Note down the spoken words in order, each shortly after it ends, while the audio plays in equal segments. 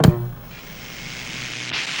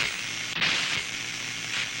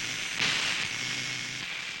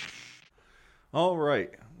All right.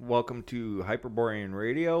 Welcome to Hyperborean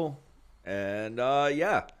Radio. And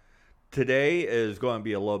today is going to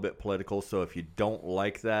be a little bit political. So if you don't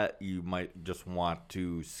like that, you might just want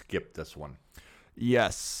to skip this one.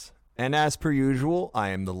 Yes. And as per usual, I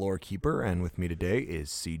am the lore keeper, and with me today is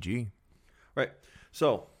CG. Right.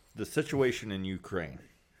 So the situation in Ukraine.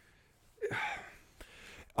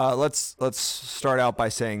 Let's start out by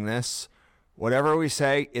saying this. Whatever we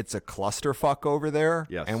say, it's a clusterfuck over there.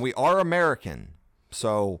 Yes. And we are American.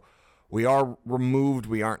 So we are removed.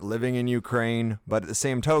 We aren't living in Ukraine. But at the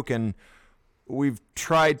same token, we've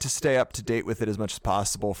tried to stay up to date with it as much as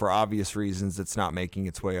possible. For obvious reasons, it's not making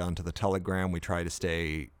its way onto the Telegram. We try to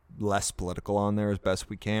stay less political on there as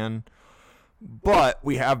best we can. But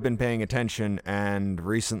we have been paying attention, and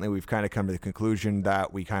recently we've kind of come to the conclusion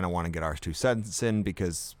that we kind of want to get our 2 cents in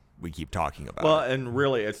because we keep talking about Well, it. and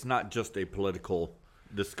really, it's not just a political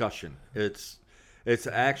discussion. It's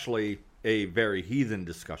actually a very heathen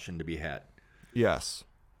discussion to be had. Yes.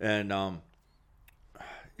 And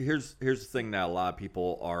here's the thing that a lot of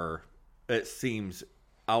people are, it seems,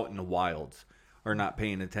 out in the wilds are not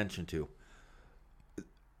paying attention to.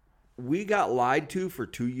 We got lied to for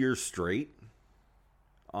 2 years straight.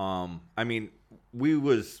 I mean, we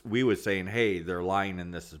was saying, hey, they're lying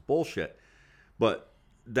and this is bullshit. But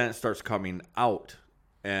then it starts coming out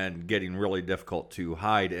and getting really difficult to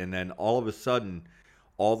hide. And then all of a sudden,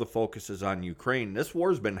 all the focus is on Ukraine. This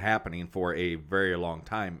war's been happening for a very long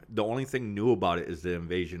time. The only thing new about it is the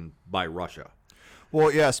invasion by Russia.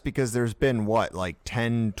 Well, yes, because there's been, like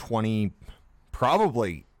 10, 20,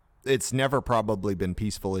 probably, it's never probably been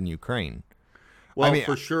peaceful in Ukraine. Well, I mean,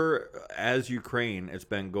 for sure, as Ukraine, it's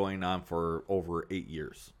been going on for over 8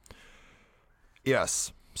 years.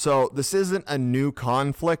 Yes. So this isn't a new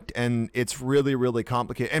conflict, and it's really, really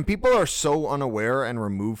complicated. And people are so unaware and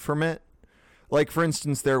removed from it. Like, for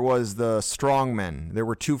instance, there was the strongmen. There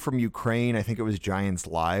were 2 from Ukraine. I think it was Giants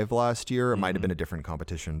Live last year. It might have been a different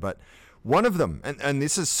competition. But one of them, and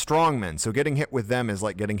this is strongmen, so getting hit with them is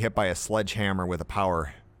like getting hit by a sledgehammer with a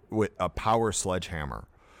power sledgehammer.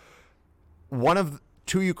 One of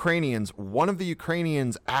the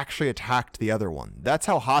Ukrainians actually attacked the other one. That's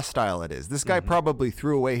how hostile it is. This guy probably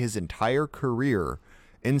threw away his entire career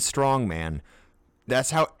in strongman.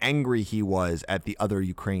 That's how angry he was at the other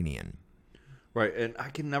Ukrainian. Right, and I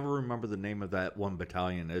can never remember the name of that one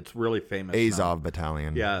battalion. It's really famous. Azov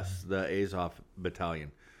Battalion. Yes, the Azov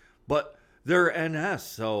Battalion. But they're NS,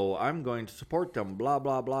 so I'm going to support them, blah,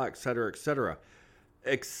 blah, blah, et cetera, et cetera.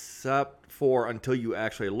 Except for until you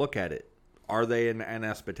actually look at it. Are they an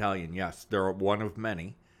NS battalion? Yes, they're one of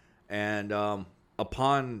many. And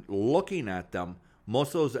upon looking at them,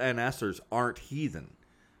 most of those NSers aren't heathen.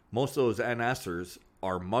 Most of those NSers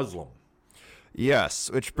are Muslim.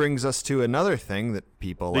 Yes, which brings us to another thing that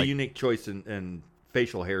people The unique choice in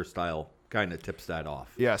facial hairstyle kind of tips that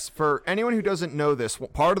off. Yes, for anyone who doesn't know this,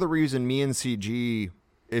 part of the reason me and CG,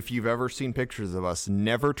 if you've ever seen pictures of us,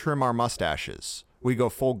 never trim our mustaches. We go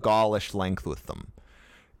full Gaulish length with them.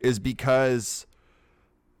 Is because,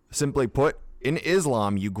 simply put, in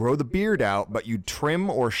Islam, you grow the beard out, but you trim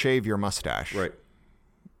or shave your mustache. Right.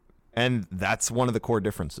 And that's one of the core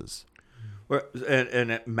differences. And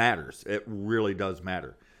it matters. It really does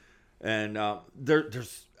matter. And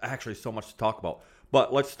there's actually so much to talk about.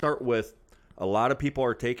 But let's start with a lot of people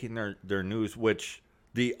are taking their news, which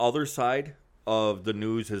the other side of the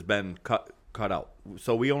news has been cut out.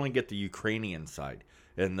 So we only get the Ukrainian side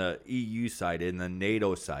and the EU side and the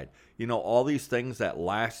NATO side. You know, all these things that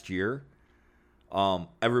last year,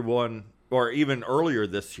 everyone, or even earlier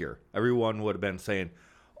this year, everyone would have been saying,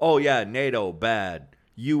 oh yeah, NATO, bad.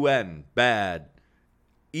 UN, bad.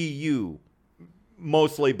 EU,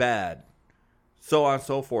 mostly bad. So on and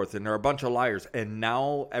so forth. And they're a bunch of liars. And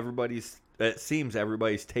now it seems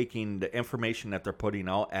everybody's taking the information that they're putting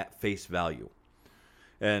out at face value.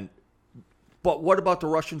 But what about the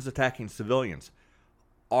Russians attacking civilians?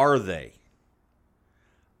 Are they?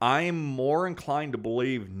 I'm more inclined to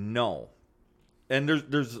believe no. And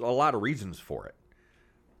there's a lot of reasons for it.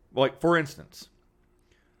 Like, for instance,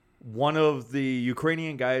 one of the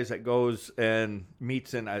Ukrainian guys that goes and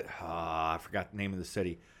meets in, I forgot the name of the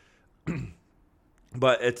city,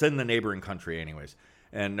 but it's in the neighboring country anyways,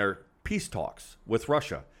 and they're peace talks with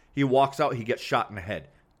Russia. He walks out, he gets shot in the head.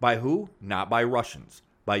 By who? Not by Russians,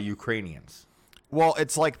 by Ukrainians. Well,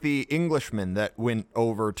 it's like the Englishman that went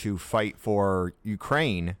over to fight for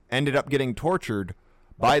Ukraine ended up getting tortured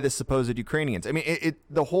by the supposed Ukrainians. I mean,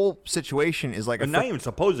 the whole situation is like not even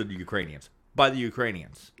supposed Ukrainians, by the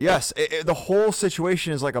Ukrainians. Yes, the whole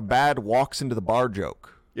situation is like a bad walks into the bar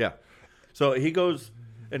joke. Yeah. So he goes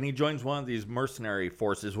and he joins one of these mercenary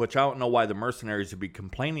forces, which I don't know why the mercenaries would be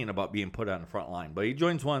complaining about being put on the front line, but he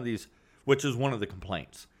joins one of these, which is one of the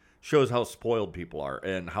complaints. Shows how spoiled people are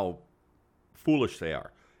and how foolish they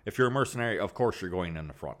are. If you're a mercenary, of course you're going in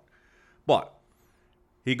the front. But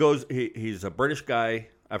he goes, he's a British guy.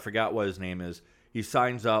 I forgot what his name is. He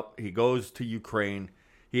signs up. He goes to Ukraine.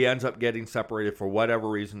 He ends up getting separated for whatever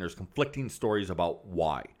reason. There's conflicting stories about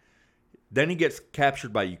why. Then he gets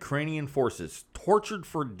captured by Ukrainian forces, tortured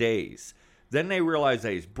for days. Then they realize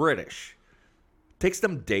that he's British. Takes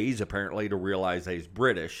them days, apparently, to realize that he's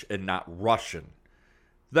British and not Russian.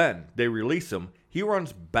 Then they release him. He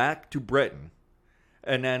runs back to Britain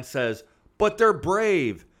and then says, but they're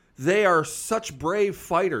brave. They are such brave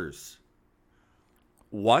fighters.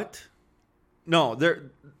 What? No,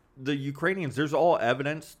 the Ukrainians, there's all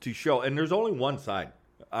evidence to show, and there's only one side.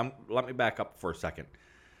 Let me back up for a second.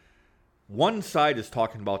 One side is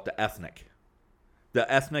talking about the ethnic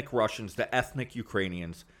Russians, the ethnic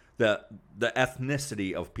Ukrainians, the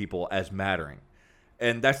ethnicity of people as mattering.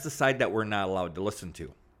 And that's the side that we're not allowed to listen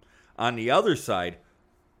to. On the other side,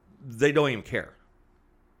 they don't even care.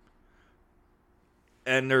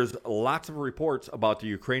 And there's lots of reports about the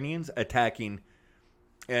Ukrainians attacking,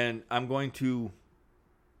 and I'm going to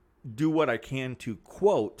do what I can to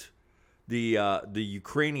quote the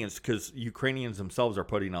Ukrainians, because Ukrainians themselves are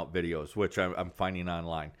putting out videos, which I'm finding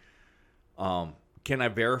online. Can I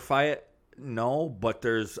verify it? No, but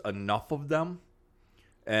there's enough of them,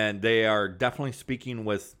 and they are definitely speaking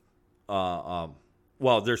with,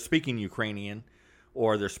 they're speaking Ukrainian,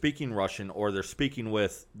 or they're speaking Russian, or they're speaking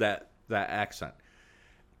with that accent.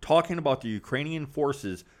 Talking about the Ukrainian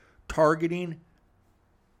forces targeting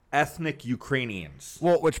ethnic Ukrainians,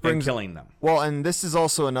 which brings and killing them. Well, and this is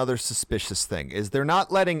also another suspicious thing, is they're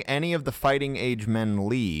not letting any of the fighting age men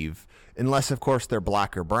leave unless, of course, they're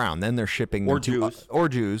black or brown. Then they're shipping them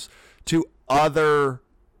Jews to other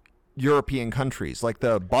European countries, like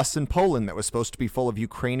the bus in Poland that was supposed to be full of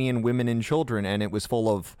Ukrainian women and children, and it was full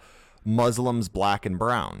of Muslims, black and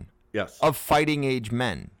brown. Yes, of fighting age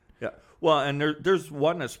men. Yeah. Well, and there's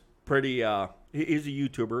one that's pretty. He's a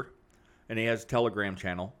YouTuber, and he has a Telegram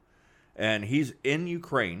channel, and he's in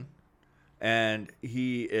Ukraine, and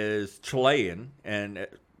he is Chilean. And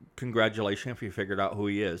congratulations if you figured out who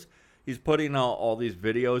he is. He's putting out all these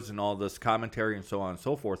videos and all this commentary and so on and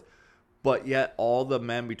so forth. But yet, all the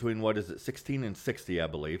men between 16 and 60, I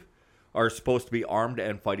believe, are supposed to be armed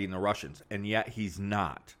and fighting the Russians, and yet he's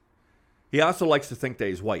not. He also likes to think that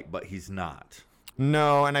he's white, but he's not.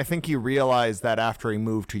 No, and I think he realized that after he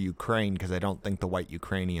moved to Ukraine, because I don't think the white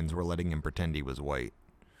Ukrainians were letting him pretend he was white.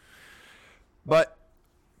 But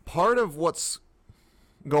part of what's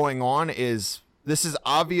going on is this is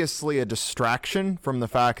obviously a distraction from the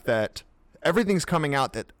fact that everything's coming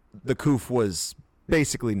out that the coup was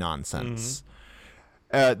basically nonsense.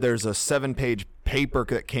 Mm-hmm. There's a 7-page paper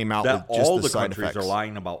that came out that with just all the the side countries effects. are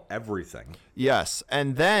lying about everything. Yes,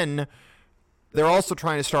 and then they're also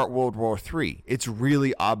trying to start World War III. It's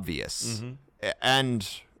really obvious. Mm-hmm. And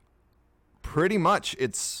pretty much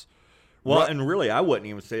it's... Well, and really, I wouldn't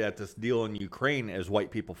even say that this deal in Ukraine is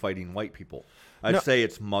white people fighting white people. I'd say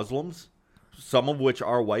it's Muslims, some of which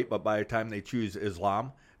are white, but by the time they choose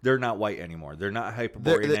Islam, they're not white anymore. They're not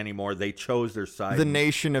Hyperborean anymore. They chose their side. The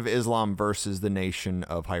Nation of Islam versus the Nation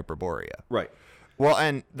of Hyperborea. Right. Well,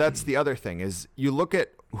 and that's the other thing, is you look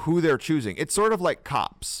at who they're choosing. It's sort of like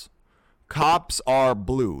cops. Cops are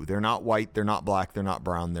blue. They're not white. They're not black. They're not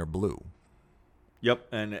brown. They're blue. Yep.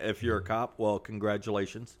 And if you're a cop, well,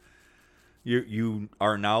 congratulations. You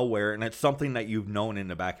are now aware, and it's something that you've known in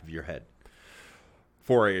the back of your head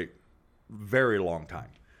for a very long time.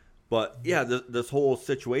 But yeah, this whole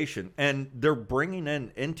situation, and they're bringing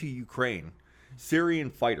into Ukraine Syrian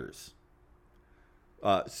fighters,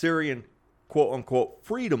 Syrian quote unquote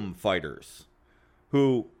freedom fighters,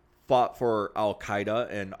 who fought for Al Qaeda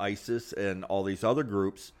and ISIS and all these other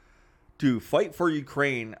groups to fight for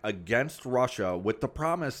Ukraine against Russia with the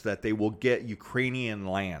promise that they will get Ukrainian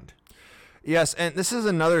land. Yes, and this is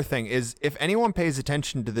another thing, is if anyone pays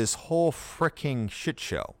attention to this whole fricking shit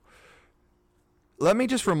show, let me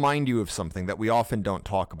just remind you of something that we often don't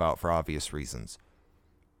talk about for obvious reasons.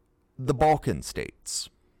 The Balkan states.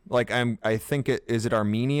 Like, I think is it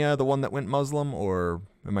Armenia, the one that went Muslim, or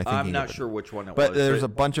am I thinking I'm not of it? sure which one it was. But there's a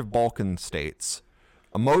bunch of Balkan states,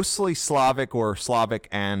 mostly Slavic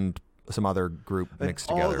and some other group mixed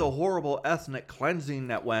together. All the horrible ethnic cleansing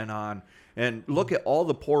that went on. And look at all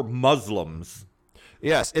the poor Muslims.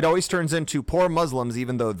 Yes, it always turns into poor Muslims,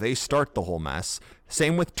 even though they start the whole mess.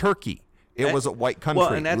 Same with Turkey. It was a white country.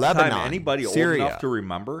 Well, and at Lebanon, the time, anybody Syria. old enough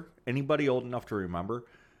to remember,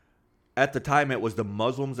 at the time, it was the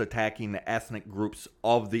Muslims attacking the ethnic groups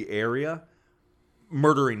of the area,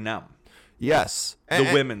 murdering them. Yes. The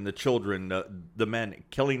women, the children, the men,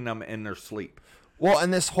 killing them in their sleep. Well,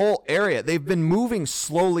 and this whole area, they've been moving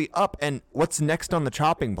slowly up. And what's next on the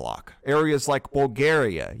chopping block? Areas like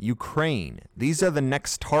Bulgaria, Ukraine. These are the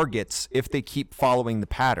next targets if they keep following the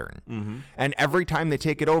pattern. Mm-hmm. And every time they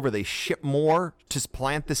take it over, they ship more to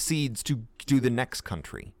plant the seeds to do the next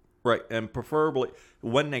country. Right. And preferably,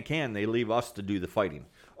 when they can, they leave us to do the fighting.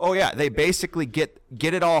 Oh, yeah. They basically get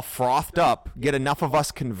it all frothed up, get enough of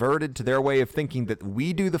us converted to their way of thinking that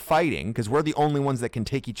we do the fighting because we're the only ones that can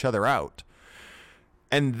take each other out.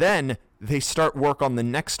 And then they start work on the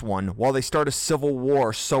next one while they start a civil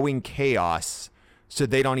war sowing chaos so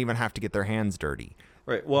they don't even have to get their hands dirty.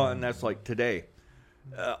 Right. Well, and that's like today,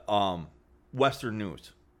 Western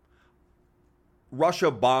news.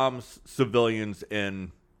 Russia bombs civilians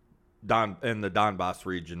in the Donbass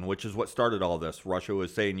region, which is what started all this. Russia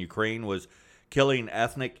was saying Ukraine was killing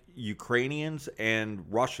ethnic Ukrainians and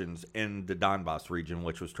Russians in the Donbass region,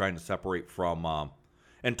 which was trying to separate from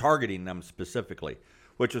and targeting them specifically,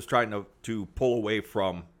 which was trying to pull away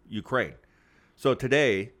from Ukraine. So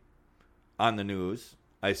today on the news,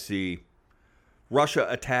 I see Russia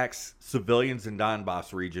attacks civilians in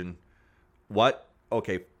Donbass region. What?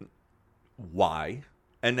 Okay. Why?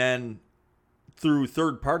 And then through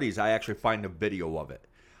third parties, I actually find a video of it.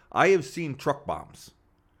 I have seen truck bombs.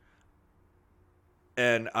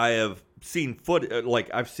 And I have seen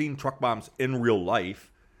I've seen truck bombs in real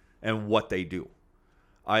life and what they do.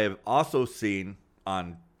 I have also seen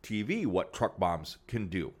on TV what truck bombs can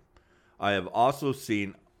do. I have also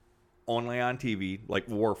seen only on TV, like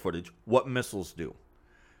war footage, what missiles do.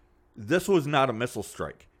 This was not a missile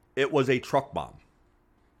strike. It was a truck bomb.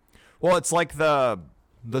 Well, it's like the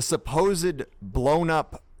supposed blown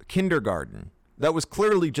up kindergarten that was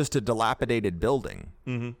clearly just a dilapidated building.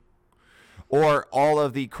 Mm-hmm. Or all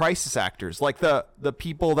of the crisis actors, like the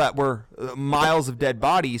people that were miles of dead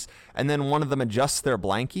bodies, and then one of them adjusts their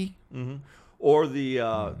blankie. Mm-hmm. Or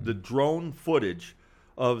the drone footage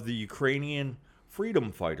of the Ukrainian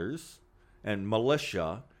freedom fighters and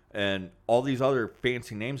militia and all these other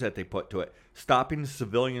fancy names that they put to it, stopping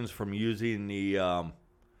civilians from using the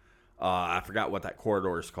I forgot what that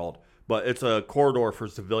corridor is called, but it's a corridor for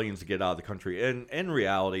civilians to get out of the country. And in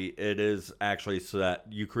reality, it is actually so that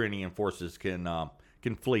Ukrainian forces can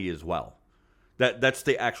flee as well. That's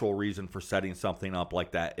the actual reason for setting something up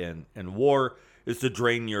like that in war, is to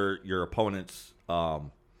drain your opponent's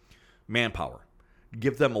manpower,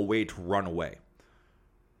 give them a way to run away.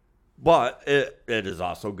 But it is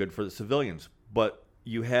also good for the civilians. But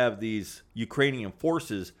you have these Ukrainian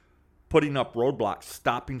forces putting up roadblocks,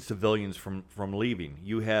 stopping civilians from leaving.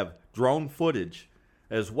 You have drone footage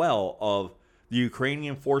as well of the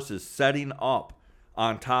Ukrainian forces setting up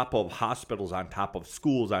on top of hospitals, on top of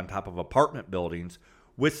schools, on top of apartment buildings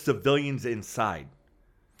with civilians inside.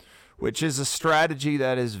 Which is a strategy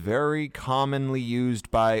that is very commonly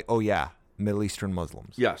used by, Middle Eastern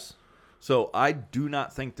Muslims. Yes. So I do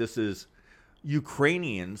not think this is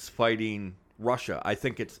Ukrainians fighting Russia. I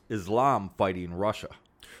think it's Islam fighting Russia.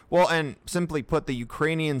 Well, and simply put, the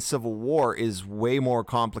Ukrainian civil war is way more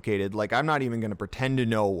complicated. Like, I'm not even going to pretend to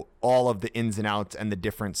know all of the ins and outs and the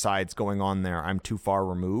different sides going on there. I'm too far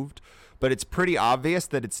removed. But it's pretty obvious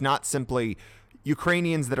that it's not simply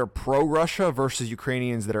Ukrainians that are pro-Russia versus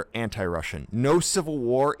Ukrainians that are anti-Russian. No civil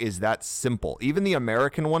war is that simple. Even the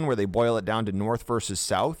American one, where they boil it down to North versus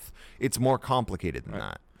South, it's more complicated than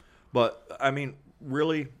that. But, I mean,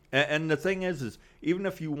 really, and the thing is even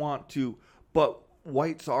if you want to, but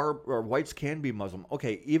whites can be Muslim.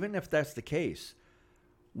 Okay, even if that's the case,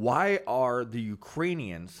 why are the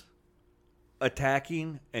Ukrainians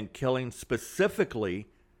attacking and killing specifically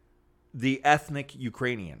the ethnic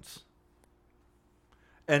Ukrainians?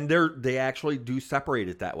 And they actually do separate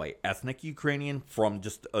it that way. Ethnic Ukrainian from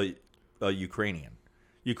just a Ukrainian.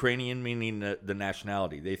 Ukrainian meaning the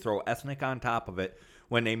nationality. They throw ethnic on top of it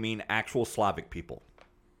when they mean actual Slavic people.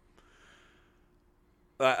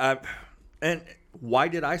 And why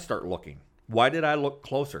did I start looking? Why did I look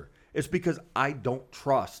closer? It's because I don't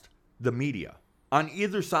trust the media on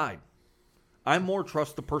either side. I more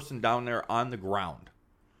trust the person down there on the ground.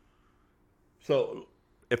 So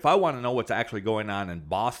if I want to know what's actually going on in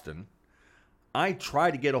Boston, I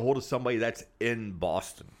try to get a hold of somebody that's in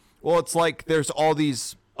Boston. Well, it's like there's all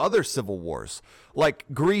these other civil wars. Like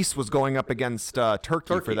Greece was going up against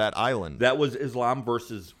Turkey for that island. That was Islam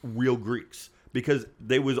versus real Greeks. Because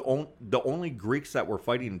they was the only Greeks that were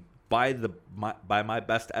fighting by my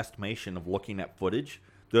best estimation of looking at footage,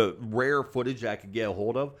 the rare footage I could get a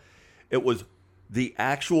hold of, it was the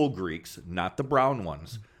actual Greeks, not the brown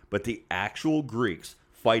ones, but the actual Greeks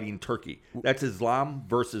fighting Turkey. That's Islam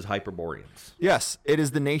versus Hyperboreans. Yes, it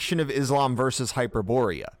is the nation of Islam versus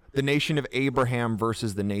Hyperborea. The nation of Abraham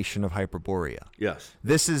versus the nation of Hyperborea. Yes.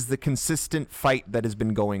 This is the consistent fight that has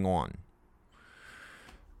been going on.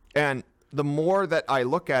 And the more that I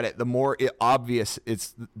look at it, the more obvious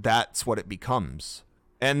that's what it becomes.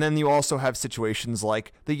 And then you also have situations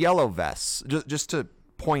like the yellow vests, just to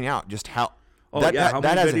point out just how that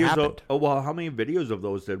hasn't happened. How many videos of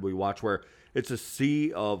those did we watch where it's a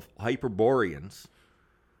sea of Hyperboreans?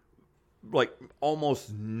 Like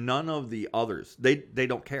almost none of the others. They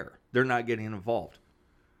don't care. They're not getting involved.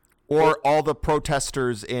 Or all the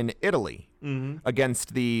protesters in Italy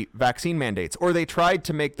against the vaccine mandates. Or they tried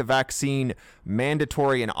to make the vaccine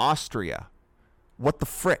mandatory in Austria. What the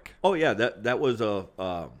frick? Oh yeah, that was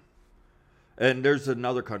and there's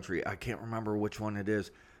another country, I can't remember which one it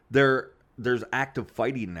is. There's active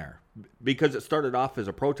fighting there because it started off as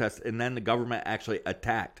a protest, and then the government actually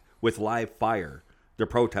attacked with live fire the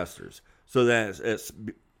protesters. So then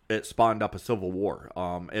it spawned up a civil war.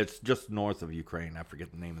 It's just north of Ukraine. I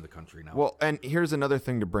forget the name of the country now. Well, and here's another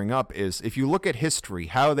thing to bring up is if you look at history,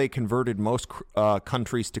 how they converted most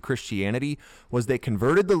countries to Christianity was they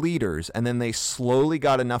converted the leaders, and then they slowly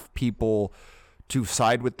got enough people to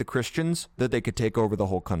side with the Christians that they could take over the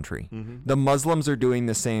whole country. The Muslims are doing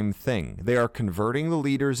the same thing. They are converting the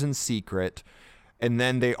leaders in secret, and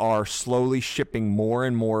then they are slowly shipping more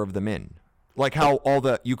and more of them in. Like how all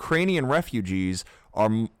the Ukrainian refugees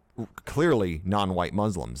are clearly non-white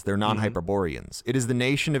Muslims. They're non-Hyperboreans. It is the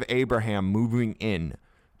nation of Abraham moving in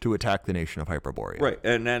to attack the nation of Hyperborea. Right,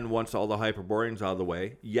 and then once all the Hyperboreans out of the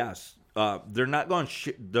way, yes, they're not going.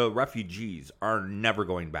 The refugees are never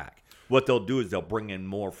going back. What they'll do is they'll bring in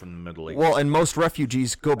more from the Middle East. Well, and most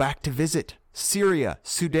refugees go back to visit Syria,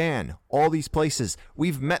 Sudan, all these places.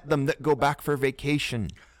 We've met them that go back for vacation.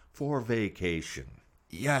 For vacation.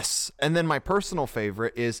 Yes. And then my personal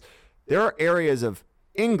favorite is there are areas of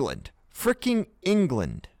England, freaking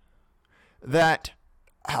England, that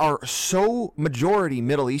are so majority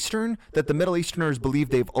Middle Eastern that the Middle Easterners believe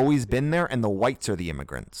they've always been there and the whites are the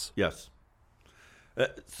immigrants. Yes.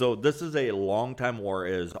 So this is a long-time war.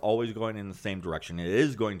 It is always going in the same direction. It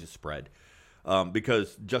is going to spread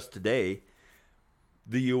because just today,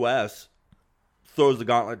 the U.S. throws the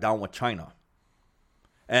gauntlet down with China.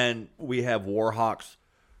 And we have war hawks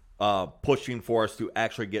pushing for us to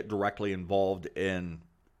actually get directly involved in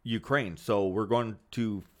Ukraine. So we're going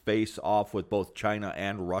to face off with both China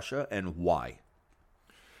and Russia, and why?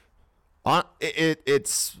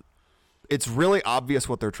 It's really obvious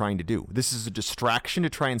what they're trying to do. This is a distraction to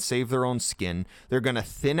try and save their own skin. They're going to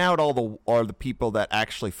thin out all the people that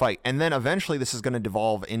actually fight. And then eventually this is going to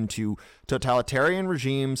devolve into totalitarian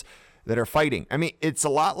regimes that are fighting. I mean, it's a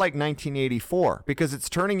lot like 1984 because it's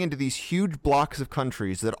turning into these huge blocks of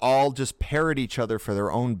countries that all just parrot each other for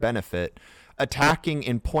their own benefit, attacking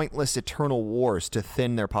in pointless eternal wars to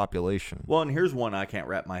thin their population. Well, and here's one I can't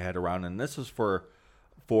wrap my head around, and this is for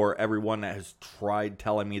everyone that has tried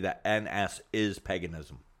telling me that NS is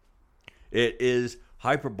paganism. It is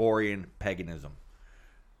Hyperborean paganism.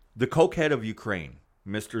 The cokehead of Ukraine,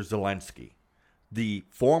 Mr. Zelensky, the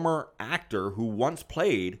former actor who once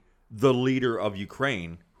played the leader of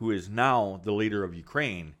Ukraine, who is now the leader of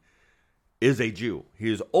Ukraine, is a Jew. He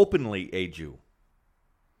is openly a Jew.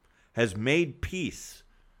 Has made peace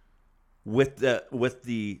with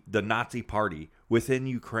the Nazi party within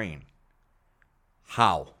Ukraine.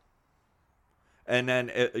 How? And then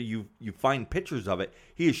you find pictures of it.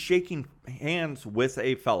 He is shaking hands with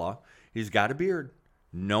a fella. He's got a beard,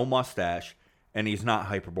 no mustache, and he's not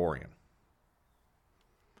Hyperborean.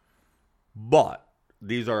 But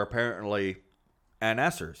these are apparently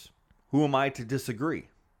NSers. Who am I to disagree?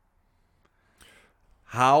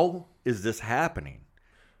 How is this happening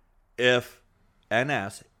if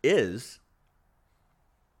NS is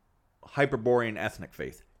Hyperborean ethnic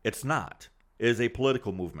faith? It's not. It is a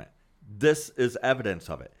political movement. This is evidence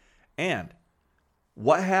of it. And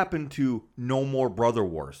what happened to No More Brother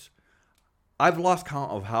Wars? I've lost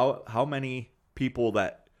count of how many people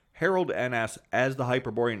that herald NS as the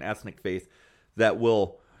Hyperborean ethnic faith that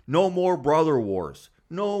will no more brother wars,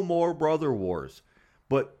 no more brother wars.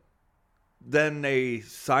 But then they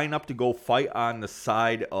sign up to go fight on the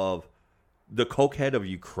side of the cokehead of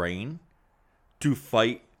Ukraine to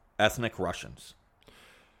fight ethnic Russians.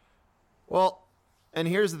 Well, and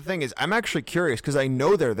here's the thing is, I'm actually curious because I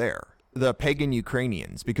know they're there, the pagan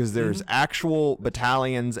Ukrainians, because there's actual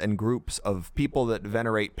battalions and groups of people that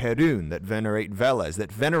venerate Perun, that venerate Veles,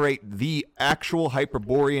 that venerate the actual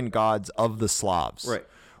Hyperborean gods of the Slavs. Right.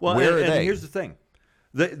 Well, Where are and they? Here's the thing.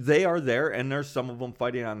 They are there, and there's some of them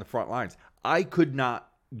fighting on the front lines. I could not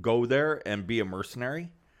go there and be a mercenary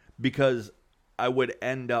because I would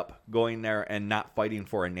end up going there and not fighting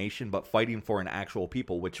for a nation, but fighting for an actual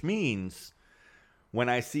people, which means when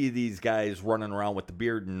I see these guys running around with the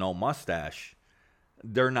beard and no mustache,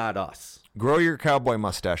 they're not us. Grow your cowboy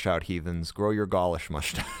mustache out, heathens. Grow your Gaulish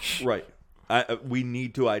mustache. Right. We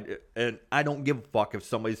need to, and I don't give a fuck if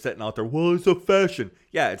somebody's sitting out there, well, it's a fashion.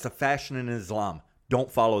 Yeah, it's a fashion in Islam.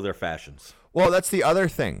 Don't follow their fashions. Well, that's the other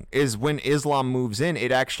thing, is when Islam moves in,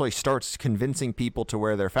 it actually starts convincing people to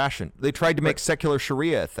wear their fashion. They tried to make secular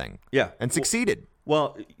Sharia a thing. Yeah. And succeeded.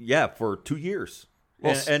 Well, yeah, for 2 years.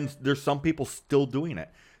 Well, And there's some people still doing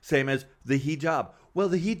it. Same as the hijab. Well,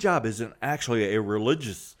 the hijab isn't actually a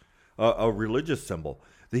religious symbol.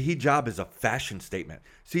 The hijab is a fashion statement.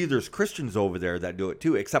 See, there's Christians over there that do it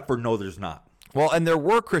too, except for no, there's not. Well, and there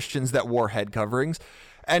were Christians that wore head coverings.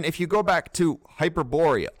 And if you go back to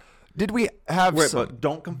Hyperborea, did we have But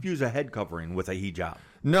don't confuse a head covering with a hijab.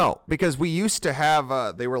 No, because we used to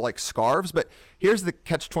have, they were like scarves, but here's the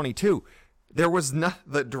catch-22. There was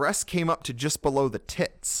the dress came up to just below the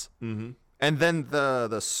tits. Mm-hmm. And then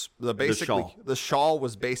the shawl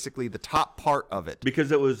was basically the top part of it.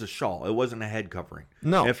 Because it was a shawl. It wasn't a head covering.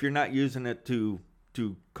 No. If you're not using it to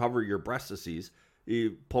cover your breastises,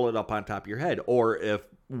 you pull it up on top of your head. Or if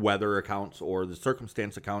weather accounts or the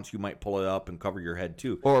circumstance accounts, you might pull it up and cover your head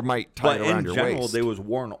too. Or might tie it around your waist. But in general, they was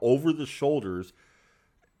worn over the shoulders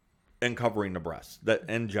and covering the breasts. That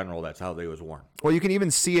in general, that's how they was worn. Well, you can even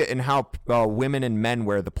see it in how women and men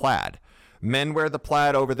wear the plaid. Men wear the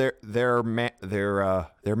plaid over their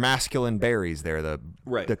masculine berries there,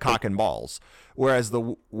 the cock and balls, whereas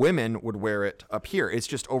the women would wear it up here. It's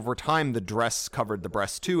just over time the dress covered the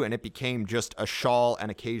breasts too, and it became just a shawl and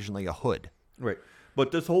occasionally a hood. Right.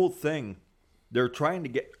 But this whole thing, they're trying to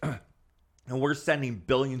get, and we're sending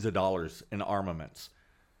billions of dollars in armaments,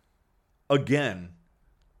 again,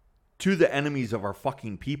 to the enemies of our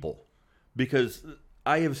fucking people. Because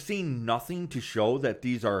I have seen nothing to show that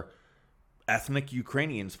these are ethnic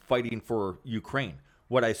Ukrainians fighting for Ukraine.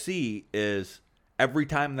 What I see is every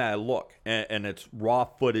time that I look, and it's raw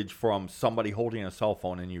footage from somebody holding a cell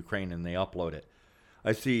phone in Ukraine and they upload it,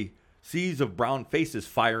 I see seas of brown faces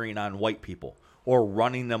firing on white people or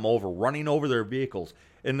running over their vehicles.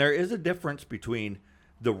 And there is a difference between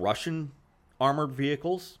the Russian armored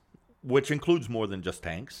vehicles, which includes more than just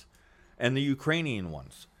tanks, and the Ukrainian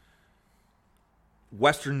ones.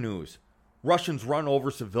 Western news. Russians run over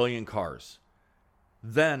civilian cars.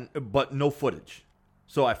 But no footage.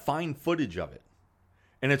 So I find footage of it.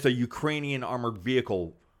 And it's a Ukrainian armored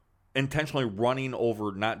vehicle intentionally running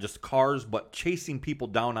over not just cars, but chasing people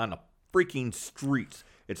down on the freaking streets.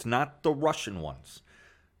 It's not the Russian ones.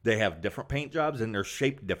 They have different paint jobs and they're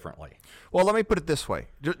shaped differently. Well, let me put it this way.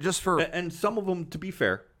 Just for... And some of them, to be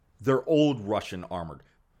fair, they're old Russian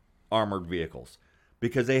armored vehicles.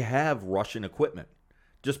 Because they have Russian equipment.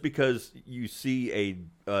 Just because you see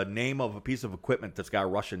a name of a piece of equipment that's got a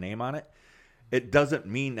Russian name on it, it doesn't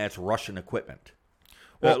mean that's Russian equipment.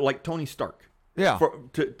 Well, like Tony Stark. Yeah.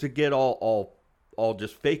 To get all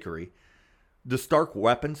just fakery, the Stark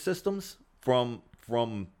weapon systems from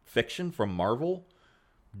fiction, from Marvel,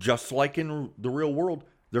 just like in the real world,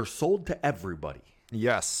 they're sold to everybody.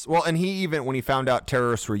 Yes. Well, and he even, when he found out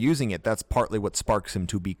terrorists were using it, that's partly what sparks him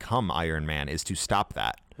to become Iron Man, is to stop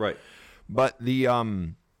that. Right. But the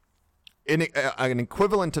an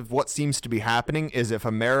equivalent of what seems to be happening is if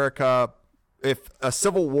a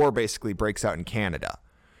civil war basically breaks out in Canada,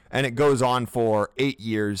 and it goes on for 8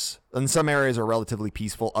 years, and some areas are relatively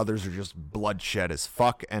peaceful, others are just bloodshed as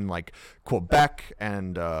fuck, and like Quebec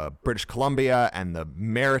and British Columbia and the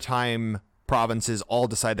maritime provinces all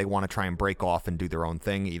decide they want to try and break off and do their own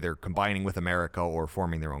thing, either combining with America or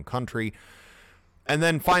forming their own country. And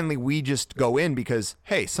then finally we just go in because,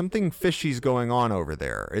 hey, something fishy's going on over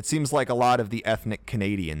there. It seems like a lot of the ethnic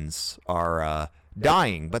Canadians are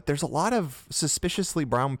dying, but there's a lot of suspiciously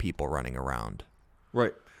brown people running around.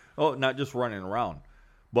 Right. Oh, not just running around,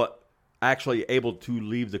 but actually able to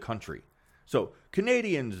leave the country. So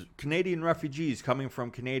Canadian refugees coming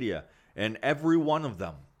from Canada, and every one of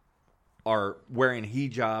them are wearing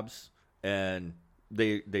hijabs, and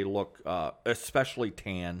they look especially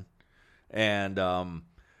tan. And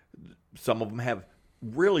some of them have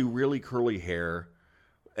really, really curly hair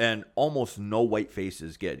and almost no white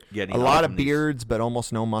faces getting a lot of beards, but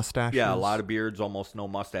almost no mustaches. Yeah, a lot of beards, almost no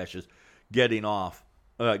mustaches getting off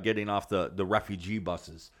the refugee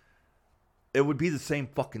buses. It would be the same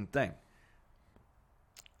fucking thing.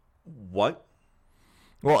 What?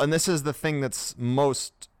 Well, and this is the thing that's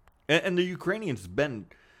most... And the Ukrainians been...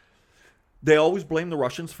 They always blame the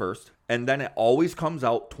Russians first, and then it always comes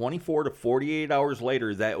out 24 to 48 hours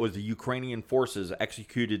later that it was the Ukrainian forces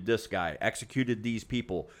executed this guy, executed these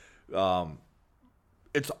people.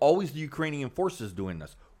 It's always the Ukrainian forces doing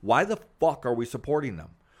this. Why the fuck are we supporting them?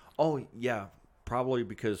 Oh, yeah, probably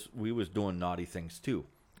because we was doing naughty things too.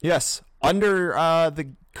 Yes, under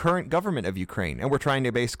the current government of Ukraine, and we're trying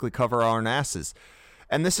to basically cover our own asses.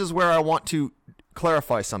 And this is where I want to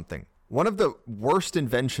clarify something. One of the worst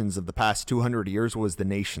inventions of the past 200 years was the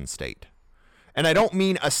nation state. And I don't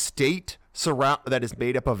mean a state that is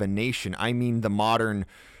made up of a nation. I mean the modern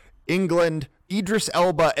England. Idris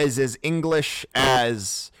Elba is as English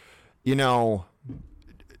as, gosh.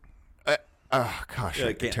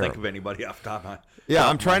 I can't think of anybody off the top of my Yeah,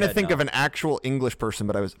 I'm trying to think of an actual English person,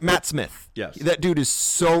 but Matt Smith. Yes. That dude is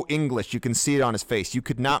so English. You can see it on his face. You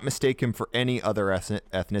could not mistake him for any other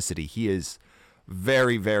ethnicity. He is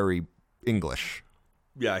very, very English.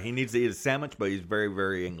 Yeah, he needs to eat a sandwich, but he's very,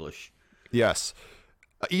 very English. Yes.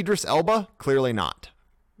 Idris Elba, clearly not.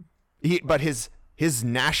 But his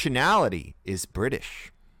nationality is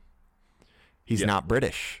British. He's not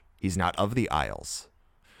British. He's not of the Isles.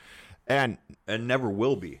 And never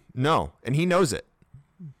will be. No, and he knows it.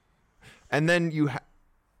 And then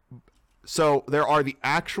so there are the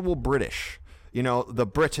actual British, the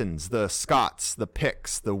Britons, the Scots, the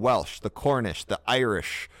Picts, the Welsh, the Cornish, the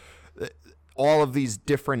Irish, all of these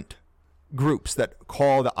different groups that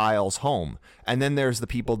call the Isles home. And then there's the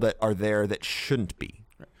people that are there that shouldn't be.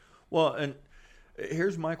 Well, and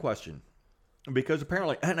here's my question. Because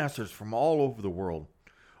apparently NSers from all over the world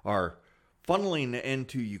are funneling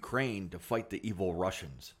into Ukraine to fight the evil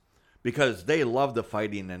Russians. Because they love the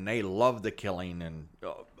fighting and they love the killing and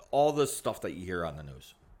all this stuff that you hear on the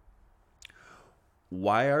news.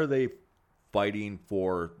 Why are they fighting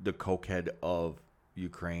for the cokehead of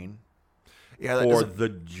Ukraine? Yeah, or the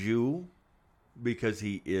Jew? Because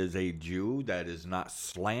he is a Jew. That is not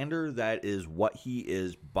slander. That is what he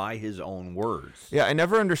is by his own words. Yeah, I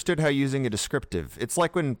never understood how using a descriptive. It's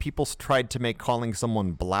like when people tried to make calling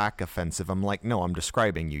someone black offensive. I'm like, no, I'm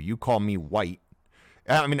describing you. You call me white.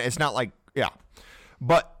 I mean, it's not like, yeah.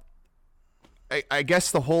 But I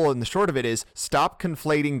guess the whole and the short of it is stop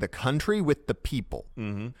conflating the country with the people.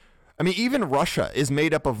 Mm-hmm. I mean, even Russia is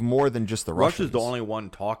made up of more than just the Russians. Russia's the only one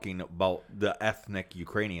talking about the ethnic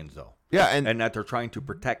Ukrainians, though. Yeah, and that they're trying to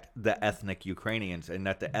protect the ethnic Ukrainians, and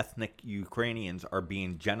that the ethnic Ukrainians are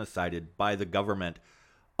being genocided by the government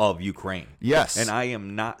of Ukraine. Yes. And I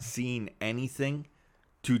am not seeing anything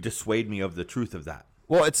to dissuade me of the truth of that.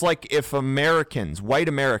 Well, it's like if Americans, white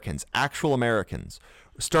Americans, actual Americans,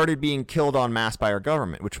 started being killed en masse by our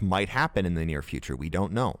government, which might happen in the near future. We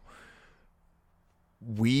don't know.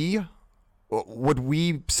 Would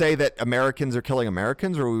we say that Americans are killing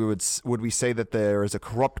Americans, or would we say that there is a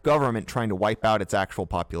corrupt government trying to wipe out its actual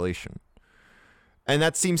population? And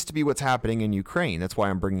that seems to be what's happening in Ukraine. That's why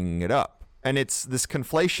I'm bringing it up. And it's this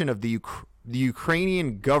conflation of the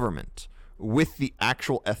Ukrainian government with the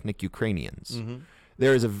actual ethnic Ukrainians. Mm-hmm.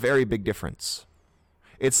 There is a very big difference.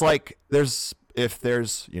 It's like if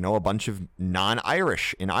there's a bunch of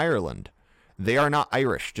non-Irish in Ireland. They are not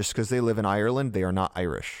Irish. Just because they live in Ireland, they are not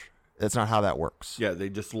Irish. That's not how that works. Yeah, they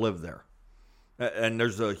just live there. And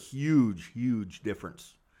there's a huge, huge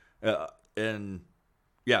difference. And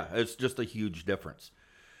yeah, it's just a huge difference.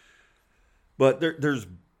 But there's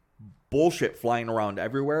bullshit flying around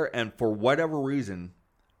everywhere. And for whatever reason,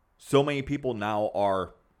 so many people now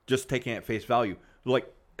are just taking it at face value.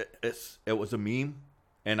 Like, it was a meme.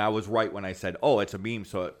 And I was right when I said, oh, it's a meme,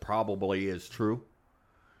 so it probably is true.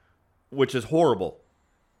 Which is horrible.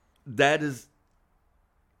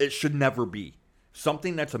 It should never be.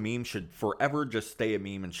 Something that's a meme should forever just stay a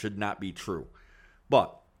meme and should not be true.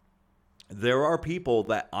 But there are people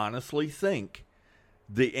that honestly think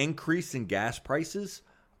the increase in gas prices,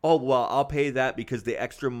 oh, well, I'll pay that because the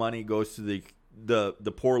extra money goes to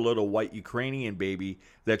the poor little white Ukrainian baby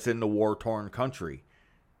that's in the war-torn country.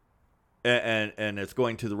 And it's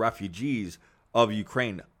going to the refugees of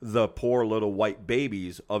Ukraine, the poor little white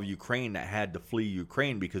babies of Ukraine that had to flee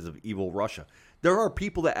Ukraine because of evil Russia. There are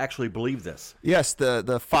people that actually believe this. Yes, the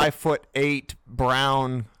 5'8"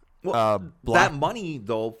 brown black. That money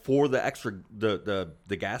though for the extra the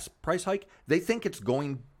gas price hike, they think it's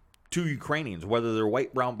going to Ukrainians, whether they're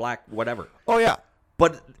white, brown, black, whatever. Oh yeah,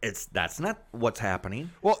 but that's not what's happening.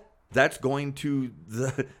 Well, that's going to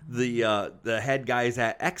the head guys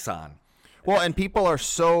at Exxon. Well, and people are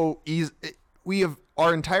so easy. We have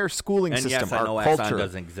our entire schooling and system, yes, I know our Exxon culture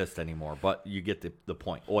doesn't exist anymore, but you get the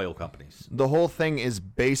point. Oil companies. The whole thing is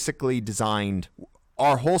basically designed.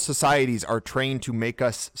 Our whole societies are trained to make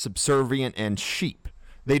us subservient and sheep.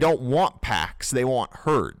 They don't want packs. They want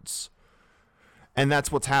herds. And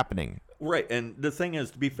that's what's happening. Right. And the thing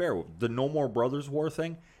is, to be fair, the No More Brothers War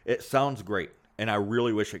thing, it sounds great. And I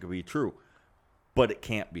really wish it could be true. But it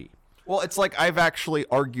can't be. Well, it's like I've actually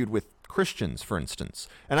argued with Christians, for instance.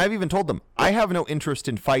 And I've even told them, I have no interest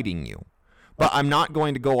in fighting you. But I'm not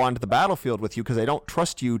going to go onto the battlefield with you because I don't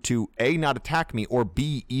trust you to, A, not attack me, or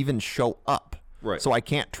B, even show up. Right. So I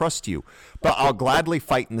can't trust you. But I'll gladly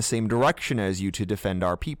fight in the same direction as you to defend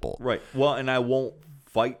our people. Right. Well, and I won't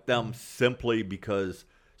fight them simply because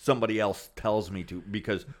somebody else tells me to.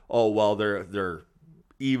 Because, oh, well, they're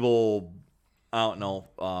evil, I don't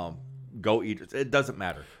know, goat eaters. It doesn't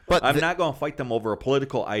matter. But I'm not going to fight them over a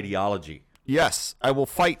political ideology. Yes, I will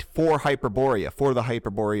fight for Hyperborea, for the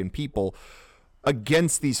Hyperborean people,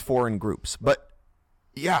 against these foreign groups. But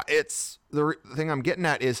yeah, it's the thing I'm getting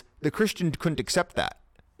at is the Christian couldn't accept that.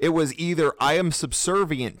 It was either I am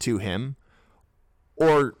subservient to him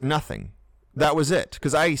or nothing. That was it.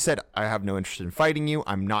 Because I said, I have no interest in fighting you.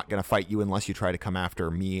 I'm not going to fight you unless you try to come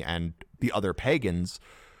after me and the other pagans.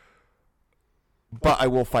 But I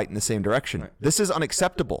will fight in the same direction. Right. This is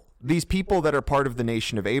unacceptable. These people that are part of the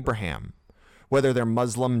nation of Abraham, whether they're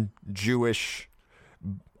Muslim, Jewish,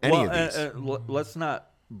 any of these. Let's not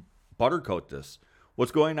buttercoat this.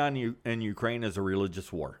 What's going on in Ukraine is a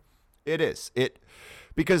religious war. It is.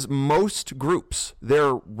 Because most groups,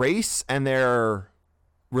 their race and their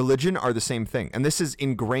religion are the same thing. And this is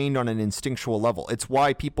ingrained on an instinctual level. It's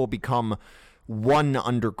why people become one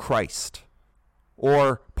under Christ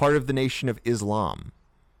or part of the nation of Islam.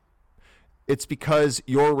 It's because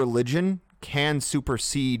your religion can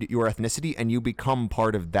supersede your ethnicity and you become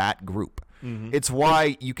part of that group. Mm-hmm. It's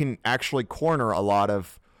why you can actually corner a lot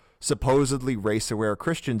of supposedly race-aware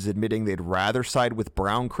Christians admitting they'd rather side with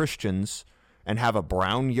brown Christians and have a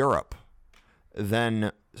brown Europe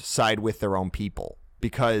than side with their own people.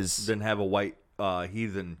 Because than have a white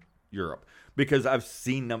heathen Europe. Because I've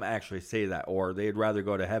seen them actually say that. Or they'd rather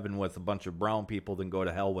go to heaven with a bunch of brown people than go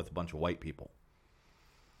to hell with a bunch of white people.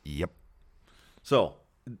 Yep. So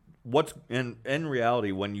what's in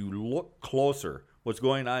reality, when you look closer, what's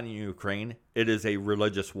going on in Ukraine, it is a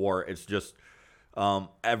religious war. It's just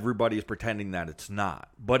everybody's pretending that it's not.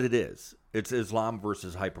 But it is. It's Islam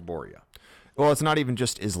versus Hyperborea. Well, it's not even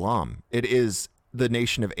just Islam. It is the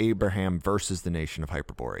nation of Abraham versus the nation of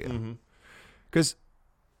Hyperborea. Because,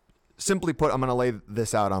 simply put, I'm going to lay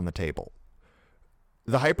this out on the table.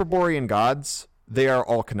 The Hyperborean gods, they are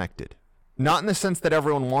all connected. Not in the sense that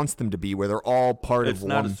everyone wants them to be, where they're all part of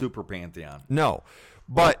one. It's not a super pantheon. No.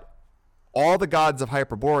 But all the gods of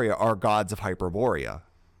Hyperborea are gods of Hyperborea.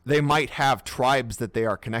 They might have tribes that they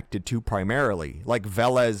are connected to primarily. Like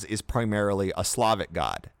Velez is primarily a Slavic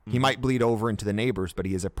god. He might bleed over into the neighbors, but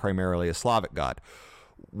he is primarily a Slavic god.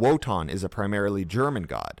 Wotan is a primarily German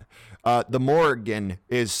god. The Morrigan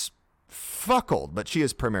is fuckled, but she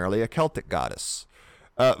is primarily a Celtic goddess.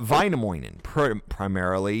 Vainamoinen,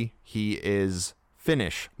 primarily, he is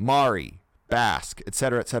Finnish, Mari, Basque,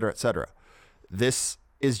 etc., etc., etc. This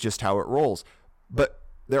is just how it rolls. But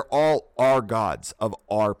they're all our gods of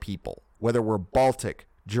our people, whether we're Baltic,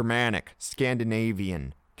 Germanic,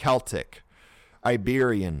 Scandinavian, Celtic,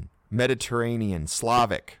 Iberian, Mediterranean,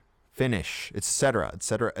 Slavic, Finnish, etc.,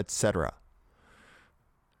 etc., etc.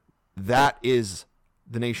 That is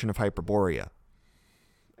the nation of Hyperborea.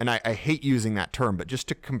 And I hate using that term, but just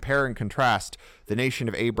to compare and contrast the nation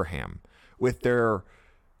of Abraham with their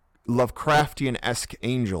Lovecraftian-esque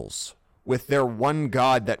angels, with their one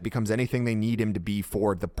god that becomes anything they need him to be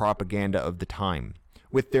for the propaganda of the time,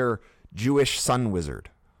 with their Jewish sun wizard.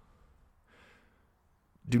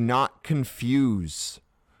 Do not confuse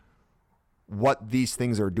what these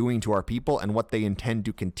things are doing to our people and what they intend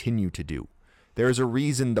to continue to do. There's a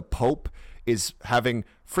reason the Pope is having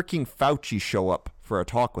freaking Fauci show up for a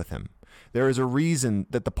talk with him. There is a reason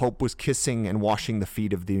that the Pope was kissing and washing the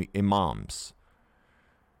feet of the imams.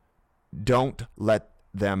 Don't let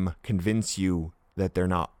them convince you that they're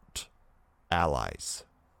not allies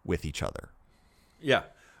with each other. Yeah,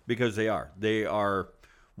 because they are. They are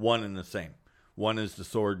one and the same. One is the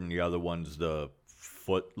sword and the other one's the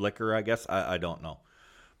foot licker, I guess. I don't know.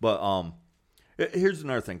 But here's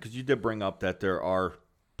another thing, because you did bring up that there are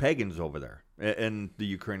pagans over there in the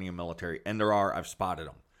Ukrainian military, and there are. I've spotted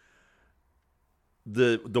them.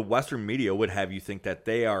 The Western media would have you think that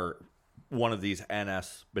they are one of these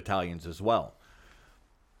NS battalions as well.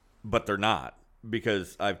 But they're not,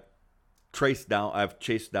 because I've chased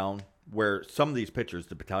down where some of these pictures,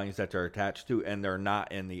 the battalions that they're attached to, and they're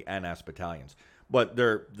not in the NS battalions. But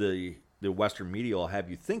they're the Western media will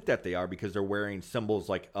have you think that they are because they're wearing symbols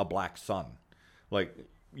like a black sun. Like,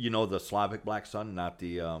 the Slavic black sun, not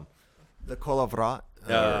the Kolovrat.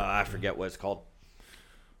 I forget what it's called.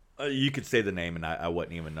 You could say the name, and I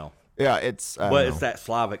wouldn't even know. Yeah, it's that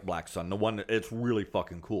Slavic black sun, the one it's really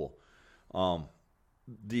fucking cool.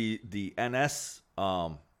 The NS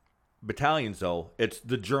battalions, though, it's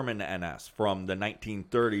the German NS from the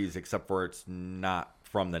 1930s, except for it's not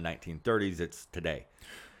from the 1930s, it's today.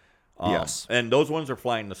 Yes. And those ones are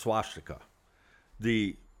flying the swastika.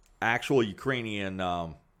 The actual Ukrainian,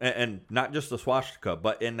 and not just the swastika,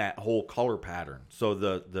 but in that whole color pattern. So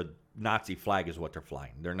the Nazi flag is what they're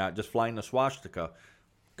flying. They're not just flying the swastika,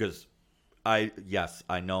 because I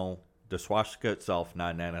know the swastika itself,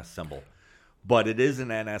 not an NS symbol. But it is an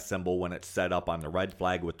NS symbol when it's set up on the red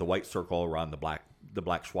flag with the white circle around the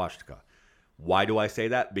black swastika. Why do I say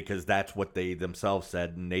that? Because that's what they themselves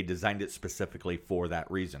said, and they designed it specifically for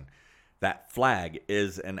that reason. That flag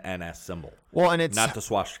is an NS symbol. Well, and it's not the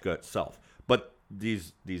swastika itself. But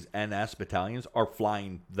these NS battalions are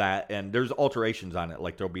flying that, and there's alterations on it.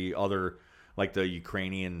 Like there'll be other, like the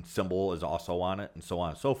Ukrainian symbol is also on it, and so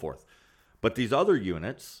on and so forth. But these other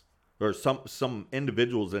units, or some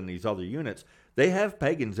individuals in these other units, they have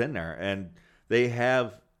pagans in there, and they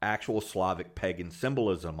have actual Slavic pagan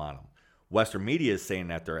symbolism on them. Western media is saying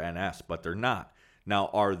that they're NS, but they're not. Now,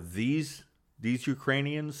 are these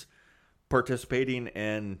Ukrainians participating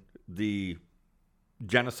in the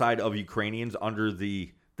genocide of Ukrainians under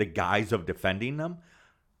the guise of defending them?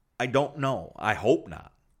 I don't know. I hope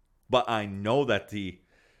not. But I know that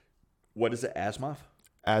what is it, Azov,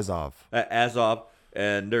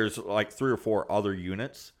 and there's like 3 or 4 other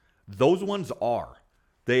units. Those ones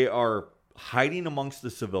they are hiding amongst the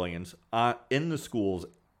civilians, in the schools,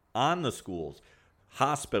 on the schools,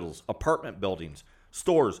 hospitals, apartment buildings,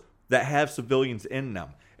 stores that have civilians in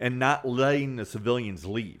them, and not letting the civilians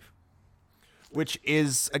leave. Which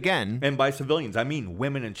is, again... And by civilians, I mean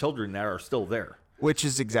women and children that are still there. Which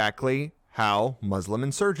is exactly how Muslim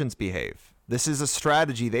insurgents behave. This is a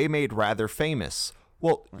strategy they made rather famous.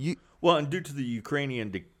 Well, and due to the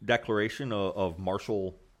Ukrainian declaration of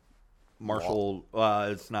martial,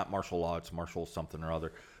 it's not martial law, it's martial something or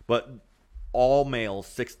other. But all males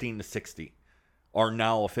 16 to 60 are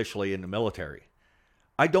now officially in the military.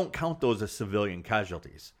 I don't count those as civilian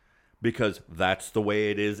casualties, because that's the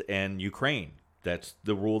way it is in Ukraine. That's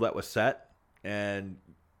the rule that was set. And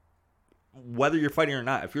whether you're fighting or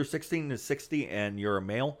not, if you're 16 to 60 and you're a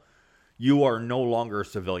male, you are no longer a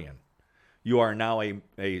civilian. You are now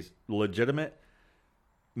a legitimate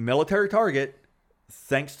military target,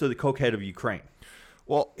 thanks to the cokehead of Ukraine.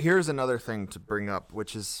 Well, here's another thing to bring up,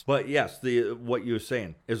 which is... But yes, what you were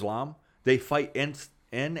saying, Islam, they fight in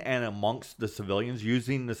and amongst the civilians,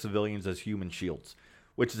 using the civilians as human shields,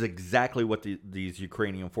 which is exactly what these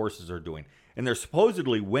Ukrainian forces are doing. And they're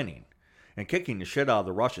supposedly winning and kicking the shit out of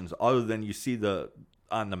the Russians, other than you see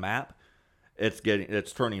on the map,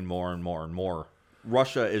 it's turning more and more and more.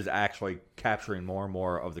 Russia is actually capturing more and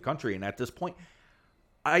more of the country, and at this point,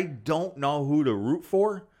 I don't know who to root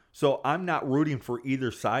for, so I'm not rooting for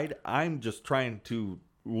either side. I'm just trying to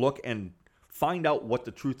look and find out what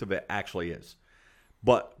the truth of it actually is.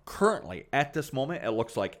 But currently, at this moment, it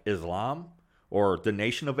looks like Islam, or the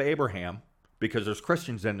Nation of Abraham, because there's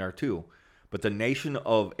Christians in there too, but the Nation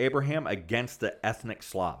of Abraham against the ethnic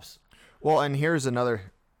Slavs. Well, and here's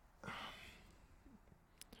another...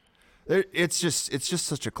 It's just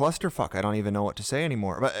such a clusterfuck. I don't even know what to say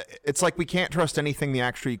anymore. But it's like we can't trust anything the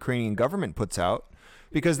actual Ukrainian government puts out,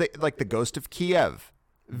 because they, like the Ghost of Kiev,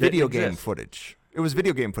 video game footage. It was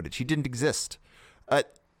video game footage. He didn't exist.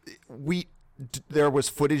 There was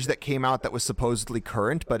footage that came out that was supposedly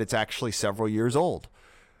current, but it's actually several years old.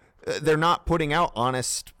 They're not putting out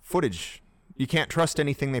honest footage. You can't trust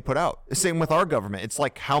anything they put out. Same with our government. It's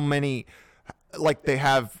like how many, like they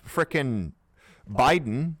have frickin'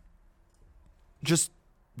 Biden just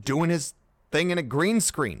doing his thing in a green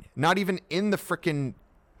screen, not even in the frickin'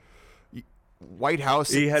 White House.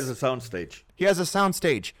 He has a soundstage. He has a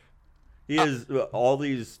soundstage. He has all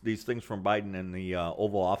these things from Biden in the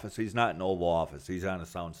Oval Office. He's not in Oval Office. He's on a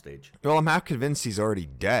soundstage. Well, I'm half convinced he's already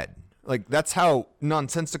dead. Like, that's how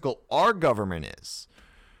nonsensical our government is.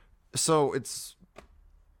 So it's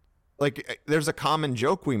like, there's a common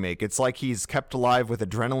joke we make. It's like he's kept alive with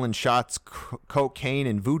adrenaline shots, cocaine,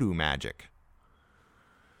 and voodoo magic.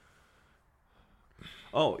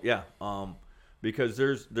 Oh yeah, because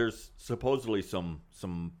there's supposedly some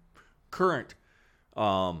current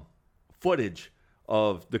footage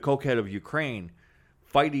of the cokehead of Ukraine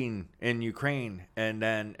fighting in Ukraine, and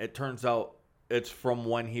then it turns out it's from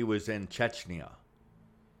when he was in Chechnya.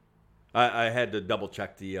 I had to double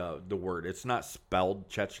check the word. It's not spelled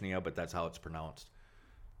Chechnya, but that's how it's pronounced.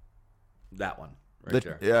 that one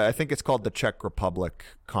there. Yeah, I think it's called the Czech Republic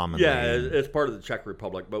commonly. Yeah, it's part of the Czech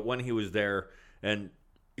Republic. But when he was there, and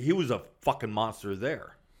he was a fucking monster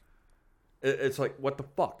there. It's like, what the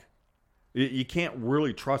fuck? You can't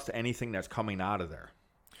really trust anything that's coming out of there.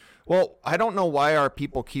 Well, I don't know why our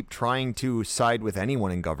people keep trying to side with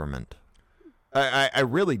anyone in government. I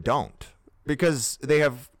really don't. Because they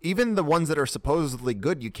have, even the ones that are supposedly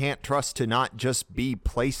good, you can't trust to not just be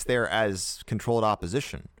placed there as controlled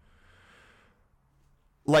opposition.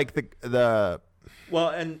 Like the Well,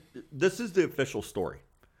 and this is the official story.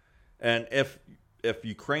 And if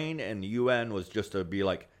Ukraine and the UN was just to be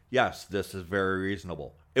like, yes, this is very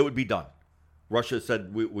reasonable, it would be done. Russia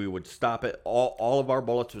said we would stop it. All of our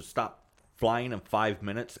bullets would stop flying in 5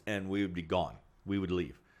 minutes, and we would be gone. We would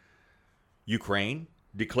leave. Ukraine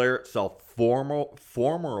declare itself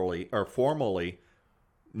formally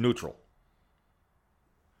neutral.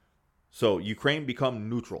 So Ukraine become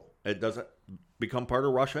neutral. It doesn't become part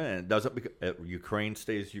of Russia, and it doesn't. Ukraine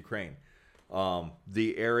stays Ukraine.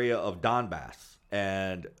 The area of Donbass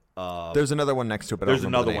and there's another one next to it. But there's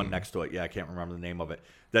another one next to it. Yeah, I can't remember the name of it.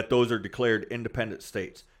 That those are declared independent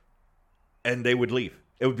states, and they would leave.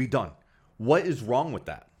 It would be done. What is wrong with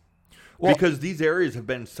that? Well, because these areas have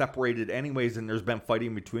been separated anyways, and there's been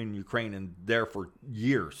fighting between Ukraine and there for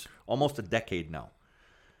years, almost a decade now.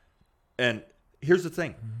 And here's the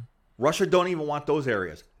thing. Russia don't even want those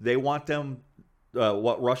areas. They want them,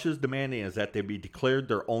 what Russia's demanding is that they be declared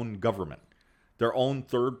their own government, their own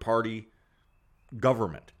third-party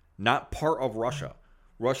government, not part of Russia.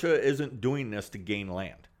 Russia isn't doing this to gain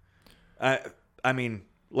land. I mean,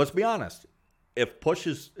 let's be honest.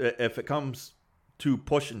 If it comes to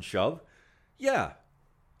push and shove, yeah,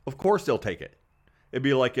 of course they'll take it. It'd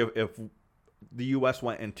be like if the U.S.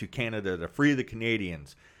 went into Canada to free the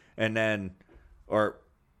Canadians, and then, or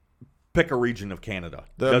pick a region of Canada.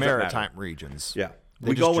 The maritime regions. Yeah. They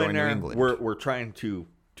we just go join in New there, England. we're trying to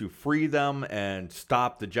free them and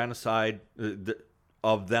stop the genocide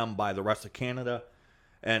of them by the rest of Canada.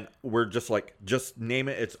 And we're just like, just name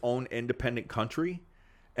it its own independent country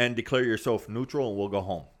and declare yourself neutral, and we'll go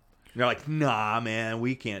home. And they're like, nah, man,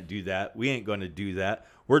 we can't do that. We ain't going to do that.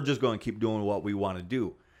 We're just going to keep doing what we want to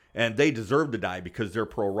do. And they deserve to die because they're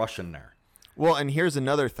pro-Russian there. Well, and here's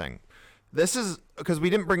another thing. This is because we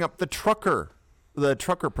didn't bring up the trucker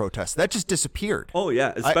protest. That just disappeared. Oh,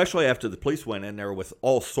 yeah, especially after the police went in there with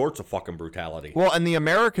all sorts of fucking brutality. Well, and the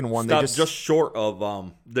American one, stopped just short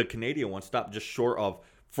of, the Canadian one stopped just short of,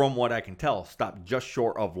 from what I can tell, stopped just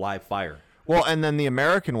short of live fire. Well, and then the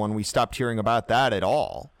American one, we stopped hearing about that at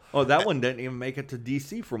all. Oh, that one didn't even make it to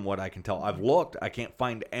D.C. from what I can tell. I've looked. I can't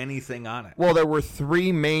find anything on it. Well, there were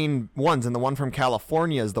three main ones, and the one from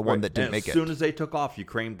California is the one that didn't make it. As soon as they took off,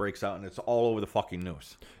 Ukraine breaks out, and it's all over the fucking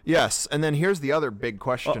news. Yes, and then here's the other big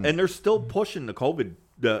question. And they're still pushing the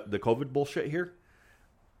COVID bullshit here,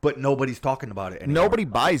 but nobody's talking about it anymore. Nobody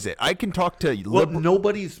buys it. I can talk to Well,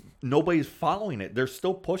 nobody's following it. They're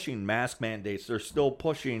still pushing mask mandates. They're still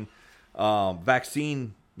pushing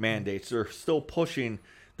vaccine mandates. They're still pushing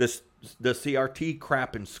the CRT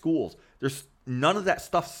crap in schools. There's none of that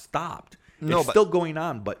stuff stopped. It's still going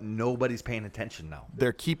on, but nobody's paying attention now.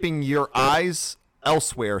 They're keeping your eyes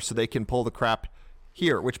elsewhere so they can pull the crap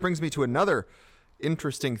here, which brings me to another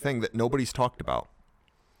interesting thing that nobody's talked about.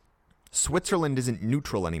 Switzerland isn't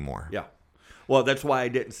neutral anymore. Yeah. Well, that's why I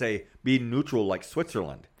didn't say be neutral like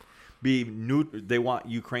Switzerland. They want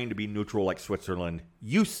Ukraine to be neutral like Switzerland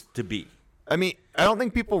used to be. I mean, I don't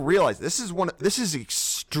think people realize this is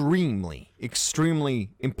extremely, extremely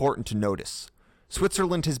important to notice.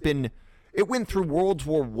 Switzerland it went through World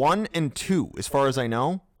War I and II, as far as I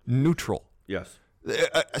know, neutral. Yes.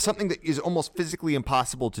 Something that is almost physically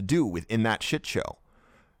impossible to do within that shit show.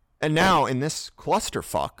 And now, in this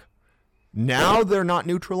clusterfuck, now they're not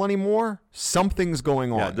neutral anymore. Something's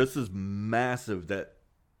going on. Yeah, this is massive that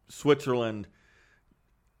Switzerland,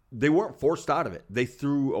 they weren't forced out of it. They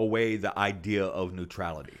threw away the idea of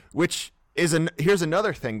neutrality. Which is here's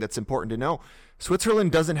another thing that's important to know.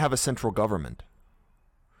 Switzerland doesn't have a central government.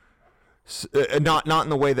 Not in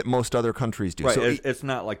the way that most other countries do. Right. So it's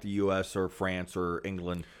not like the U.S. or France or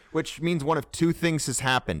England. Which means one of two things has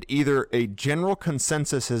happened. Either a general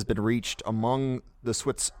consensus has been reached among the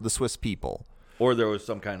Swiss people. Or there was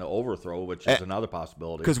some kind of overthrow, which is another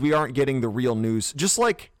possibility. Because we aren't getting the real news. Just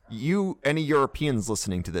like any Europeans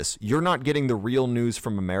listening to this, you're not getting the real news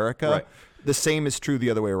from America. Right. The same is true the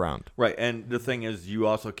other way around. Right. And the thing is, you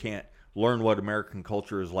also can't learn what American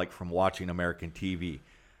culture is like from watching American TV.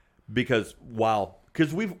 Because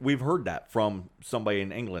we've heard that from somebody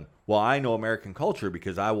in England. Well, I know American culture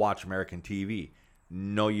because I watch American TV.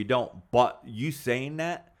 No, you don't. But you saying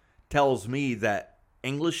that tells me that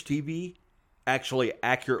English TV actually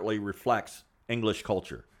accurately reflects English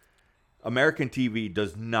culture. American TV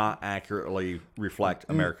does not accurately reflect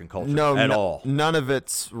American culture at all. None of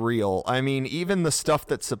it's real. I mean, even the stuff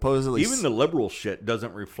that's supposedly... Even the liberal shit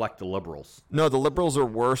doesn't reflect the liberals. No, the liberals are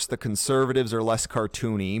worse. The conservatives are less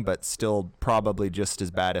cartoony, but still probably just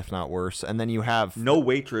as bad, if not worse. And then you have... No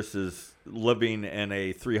waitress is living in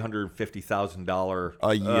a $350,000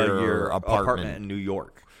 a year apartment in New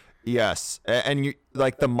York. Yes. And you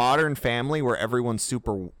like the Modern Family where everyone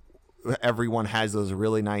has those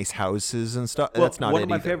really nice houses and stuff. Well, that's not one it of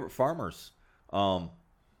my either. favorite farmers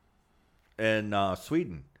in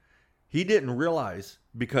Sweden. He didn't realize,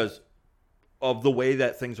 because of the way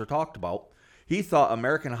that things are talked about, he thought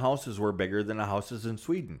American houses were bigger than the houses in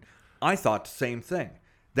Sweden. I thought the same thing.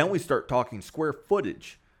 Then we start talking square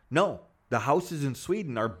footage. No, the houses in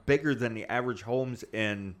Sweden are bigger than the average homes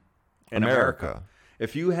in America.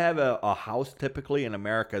 If you have a house typically in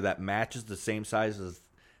America that matches the same size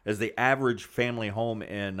as the average family home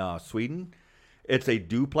in Sweden, it's a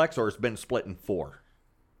duplex or it's been split in 4.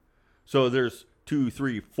 So there's 2,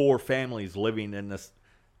 3, 4 families living in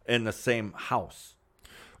the same house.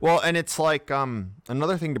 Well, and it's like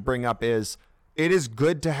another thing to bring up is it is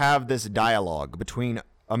good to have this dialogue between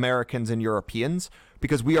Americans and Europeans,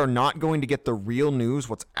 because we are not going to get the real news,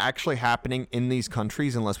 what's actually happening in these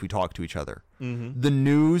countries, unless we talk to each other. Mm-hmm. The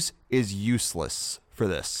news is useless for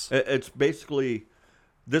this. It's basically,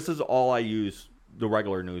 this is all I use the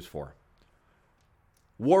regular news for.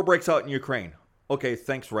 War breaks out in Ukraine. Okay,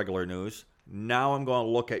 thanks, regular news. Now I'm going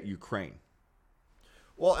to look at Ukraine.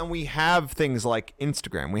 Well, and we have things like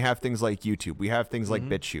Instagram. We have things like YouTube. We have things like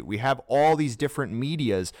BitChute. We have all these different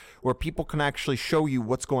medias where people can actually show you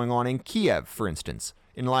what's going on in Kiev, for instance,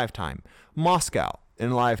 in live time. Moscow,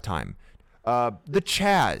 in live time. The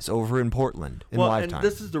Chaz over in Portland, in live time. And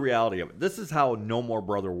this is the reality of it. This is how no more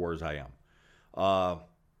brother wars I am.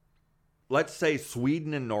 Let's say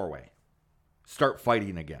Sweden and Norway start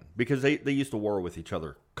fighting again, because they used to war with each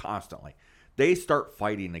other constantly. They start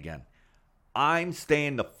fighting again. I'm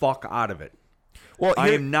staying the fuck out of it. Well, I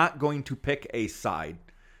am not going to pick a side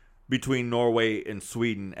between Norway and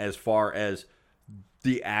Sweden as far as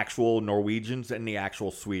the actual Norwegians and the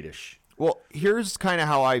actual Swedish. Well, here's kind of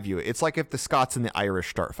how I view it. It's like if the Scots and the Irish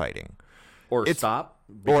start fighting. Stop,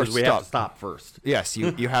 because we have to stop first. Yes,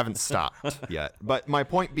 you haven't stopped yet. But my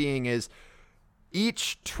point being is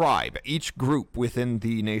each tribe, each group within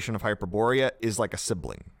the nation of Hyperborea is like a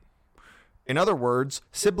sibling. In other words,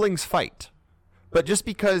 siblings fight. But just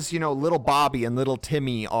because, little Bobby and little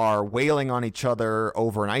Timmy are wailing on each other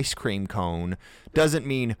over an ice cream cone doesn't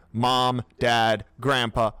mean mom, dad,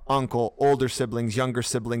 grandpa, uncle, older siblings, younger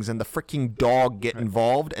siblings, and the freaking dog get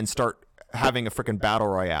involved and start having a freaking battle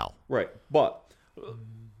royale. Right. But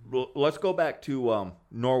let's go back to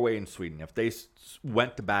Norway and Sweden. If they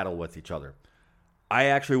went to battle with each other, I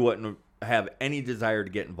actually wouldn't have any desire to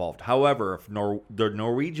get involved. However, if the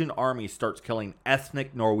Norwegian army starts killing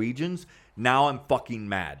ethnic Norwegians, now I'm fucking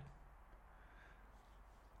mad.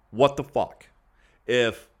 What the fuck?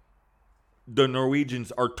 If the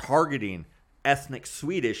Norwegians are targeting ethnic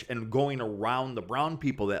Swedish and going around the brown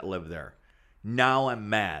people that live there, now I'm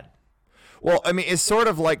mad. Well, I mean, it's sort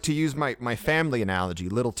of like, to use my family analogy,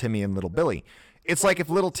 little Timmy and little Billy. It's like if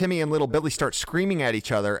little Timmy and little Billy start screaming at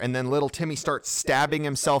each other, and then little Timmy starts stabbing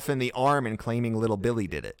himself in the arm and claiming little Billy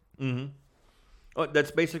did it. Mm-hmm. Oh, that's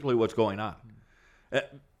basically what's going on.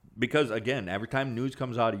 Because, again, every time news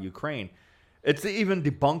comes out of Ukraine, it's even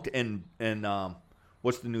debunked in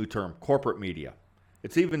what's the new term? Corporate media.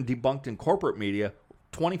 It's even debunked in corporate media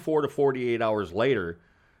 24 to 48 hours later.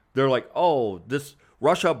 They're like, oh,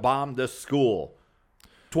 Russia bombed this school.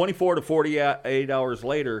 24 to 48 hours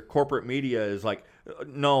later, corporate media is like,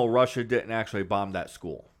 no, Russia didn't actually bomb that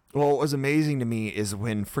school. Well, what was amazing to me is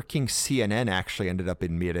when freaking CNN actually ended up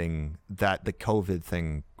admitting that the COVID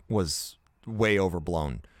thing was way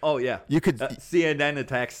overblown. Oh, yeah. You could CNN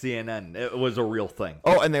attacked CNN. It was a real thing.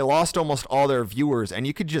 Oh, and they lost almost all their viewers, and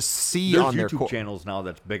you could just see There's on their YouTube channels now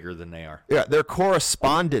that's bigger than they are. Yeah, their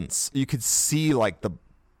correspondence, you could see like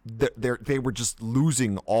they were just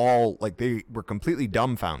losing all, like they were completely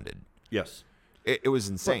dumbfounded. Yes. It was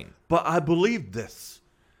insane. But I believed this.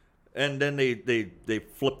 And then they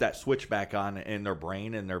flip that switch back on in their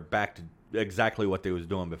brain, and they're back to exactly what they was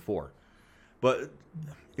doing before. But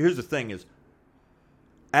here's the thing is,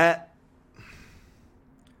 at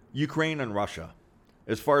Ukraine and Russia,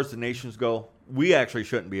 as far as the nations go, we actually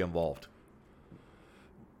shouldn't be involved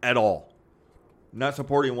at all. Not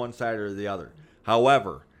supporting one side or the other.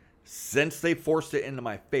 However, since they forced it into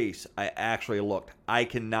my face, I actually looked. I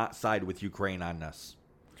cannot side with Ukraine on this.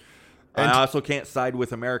 I also can't side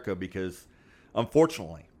with America because,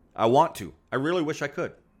 unfortunately, I want to. I really wish I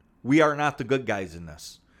could. We are not the good guys in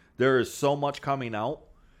this. There is so much coming out.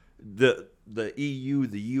 The EU,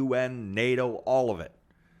 the UN, NATO, all of it.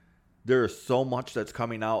 There is so much that's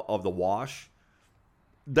coming out of the wash.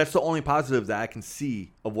 That's the only positive that I can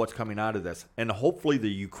see of what's coming out of this. And hopefully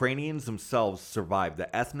the Ukrainians themselves survive.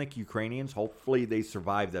 The ethnic Ukrainians, hopefully they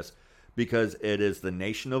survive this because it is the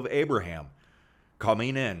nation of Abraham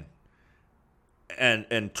coming in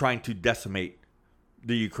and trying to decimate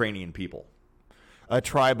the Ukrainian people. A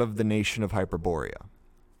tribe of the nation of Hyperborea.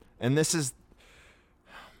 And this is...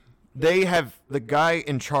 They have the guy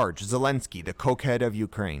in charge, Zelensky, the cokehead of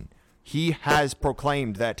Ukraine. He has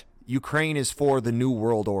proclaimed that Ukraine is for the New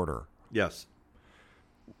World Order. Yes.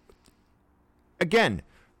 Again,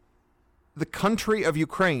 the country of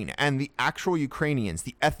Ukraine and the actual Ukrainians,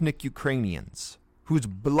 the ethnic Ukrainians, whose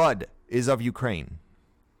blood is of Ukraine,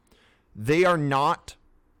 they are not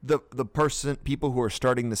the people who are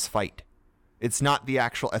starting this fight. It's not the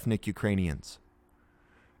actual ethnic Ukrainians.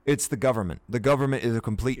 It's the government. The government is a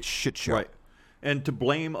complete shit show. Right. And to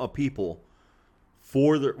blame a people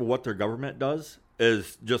for what their government does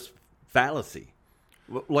is just fallacy.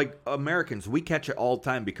 Like Americans, we catch it all the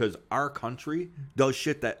time because our country does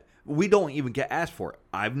shit that we don't even get asked for.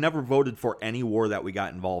 I've never voted for any war that we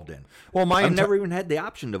got involved in. Well, I've never even had the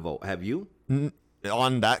option to vote. Have you?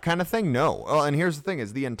 On that kind of thing? No. Well, and here's the thing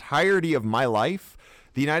is the entirety of my life,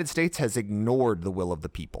 the United States has ignored the will of the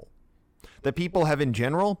people. The people have in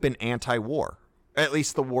general been anti-war, at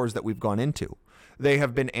least the wars that we've gone into. They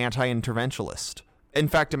have been anti-interventionist. In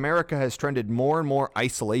fact, America has trended more and more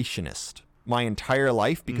isolationist my entire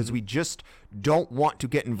life because we just don't want to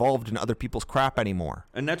get involved in other people's crap anymore.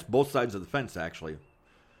 And that's both sides of the fence, actually.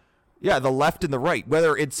 Yeah, the left and the right,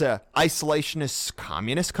 whether it's a isolationist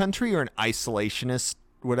communist country or an isolationist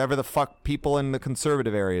whatever the fuck people in the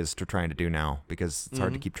conservative areas are trying to do now, because it's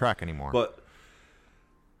hard to keep track anymore. But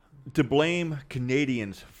to blame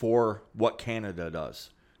Canadians for what Canada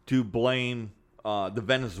does, to blame the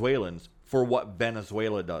Venezuelans for what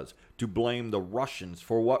Venezuela does, to blame the Russians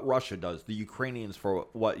for what Russia does, the Ukrainians for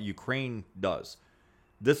what Ukraine does.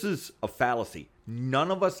 This is a fallacy.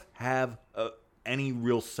 None of us have any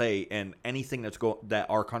real say in anything that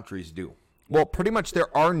our countries do. Well, pretty much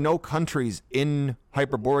there are no countries in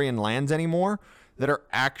Hyperborean lands anymore that are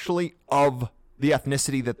actually of the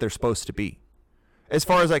ethnicity that they're supposed to be. As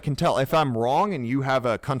far as I can tell, if I'm wrong and you have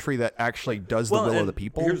a country that actually does the will of the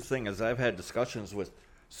people. Here's the thing is I've had discussions with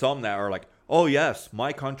some that are like, oh, yes,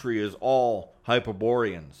 my country is all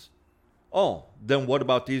Hyperboreans. Oh, then what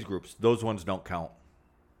about these groups? Those ones don't count.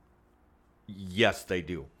 Yes, they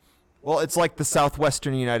do. Well, it's like the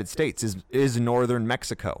southwestern United States is northern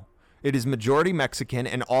Mexico. It is majority Mexican,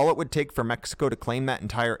 and all it would take for Mexico to claim that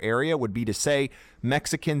entire area would be to say,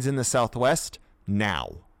 Mexicans in the Southwest,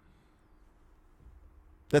 now.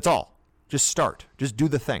 That's all. Just start. Just do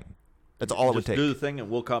the thing. That's all it would take. Do the thing, and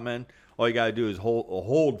we'll come in. All you got to do is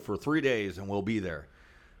hold for 3 days, and we'll be there.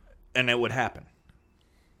 And it would happen.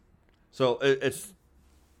 So it's,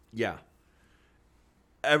 yeah.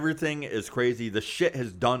 Everything is crazy. The shit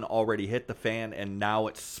has already hit the fan, and now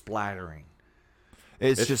it's splattering.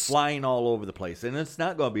 It's just flying all over the place, and it's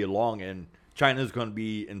not going to be long. And China's going to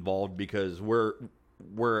be involved because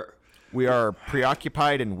we are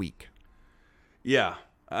preoccupied and weak. Yeah,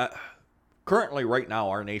 currently, right now,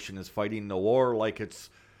 our nation is fighting the war like it's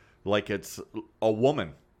a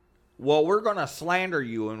woman. Well, we're going to slander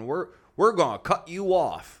you, and we're going to cut you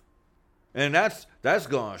off, and that's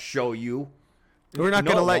going to show you. We're not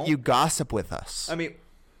going to let you gossip with us. I mean,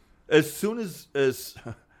 as soon as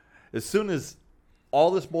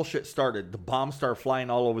all this bullshit started, the bombs start flying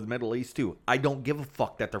all over the Middle East too. I don't give a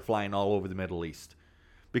fuck that they're flying all over the Middle East.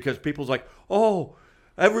 Because people's like, oh,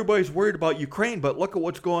 everybody's worried about Ukraine, but look at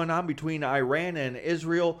what's going on between Iran and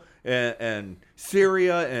Israel and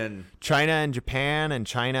Syria and China and Japan and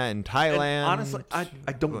China and Thailand. And honestly,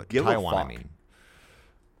 I don't give Taiwan, a fuck. I mean.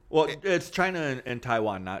 Well, it's China and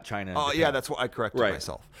Taiwan, not China and Japan. Yeah, that's what I corrected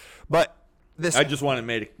myself. But I just want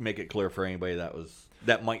to make it clear for anybody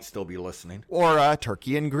that might still be listening. Or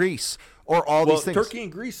Turkey and Greece. Or all these things. Turkey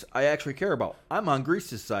and Greece I actually care about. I'm on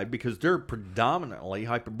Greece's side because they're predominantly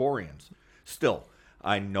Hyperboreans. Still,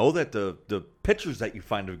 I know that the pictures that you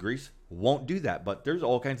find of Greece won't do that, but there's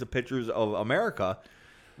all kinds of pictures of America.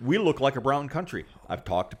 We look like a brown country. I've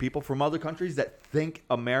talked to people from other countries that think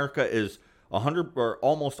America is 100 or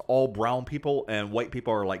almost all brown people and white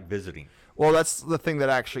people are like visiting. Well, that's the thing that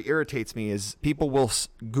actually irritates me is people will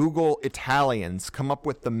Google Italians, come up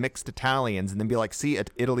with the mixed Italians, and then be like, see,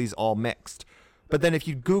 Italy's all mixed. But then if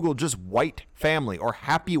you Google just white family or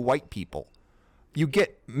happy white people, you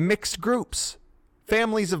get mixed groups,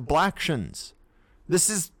 families of Blacksians.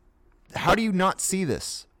 How do you not see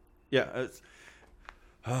this? Yeah.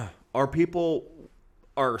 Our people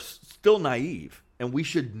are still naive, and we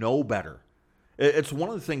should know better. It's one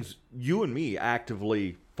of the things you and me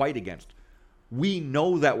actively fight against. We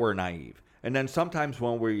know that we're naive. And then sometimes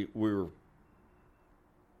when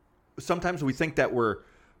sometimes we think that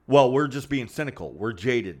we're just being cynical. We're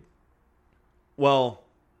jaded. Well,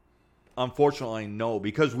 unfortunately, no,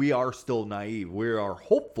 because we are still naive. We are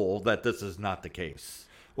hopeful that this is not the case.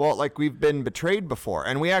 Well, like we've been betrayed before,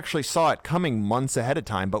 and we actually saw it coming months ahead of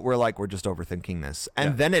time, but we're just overthinking this.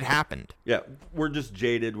 And then it happened. Yeah, we're just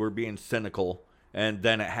jaded. We're being cynical, and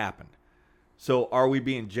then it happened. So are we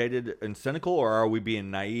being jaded and cynical, or are we being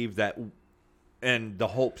naive and the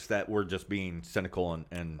hopes that we're just being cynical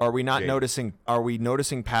and are we not jaded? noticing? Are we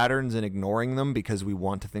noticing patterns and ignoring them because we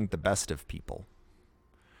want to think the best of people?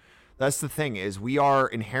 That's the thing, is we are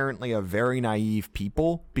inherently a very naive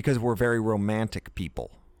people because we're very romantic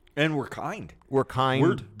people. And we're kind. We're kind.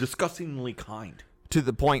 We're disgustingly kind. To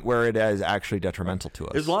the point where it is actually detrimental to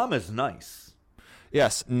us. Islam is nice.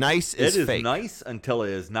 Yes, nice is fake. It is nice until it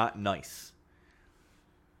is not nice.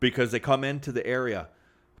 Because they come into the area.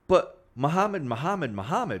 But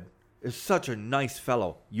Muhammad is such a nice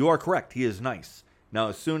fellow. You are correct. He is nice. Now,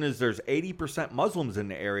 as soon as there's 80% Muslims in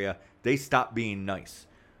the area, they stop being nice.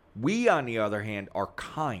 We, on the other hand, are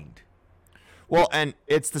kind. Well, and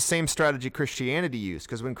it's the same strategy Christianity used,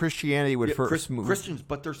 because when Christianity would first move... Christians,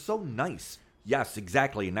 but they're so nice. Yes,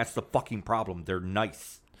 exactly, and that's the fucking problem. They're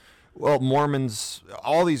nice. Well, Mormons,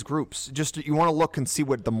 all these groups, just you want to look and see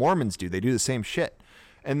what the Mormons do. They do the same shit.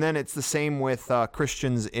 And then it's the same with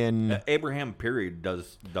Christians in... Abraham, period,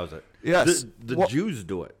 does it. Yes. The Jews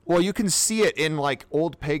do it. Well, you can see it in, like,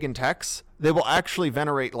 old pagan texts. They will actually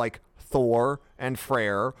venerate, like, Thor and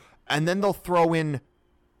Freyr, and then they'll throw in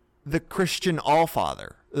the Christian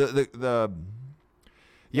Allfather, the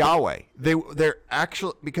Yahweh. They're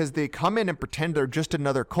actually, because they come in and pretend they're just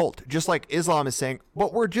another cult, just like Islam is saying,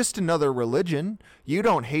 but we're just another religion. You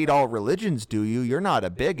don't hate all religions, do you? You're not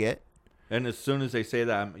a bigot. And as soon as they say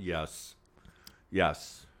that, yes,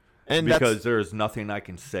 and because there is nothing I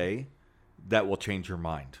can say that will change your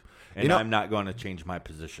mind, and I'm not going to change my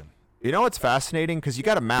position. You know what's fascinating? Because you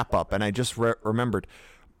got a map up, and I just remembered.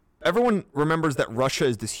 Everyone remembers that Russia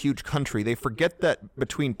is this huge country. They forget that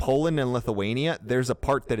between Poland and Lithuania, there's a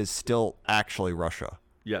part that is still actually Russia.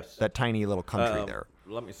 Yes. That tiny little country there.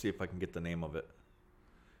 Let me see if I can get the name of it.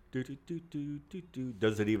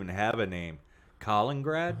 Does it even have a name?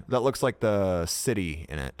 Kaliningrad? That looks like the city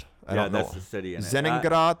in it. I don't know. That's the city in it.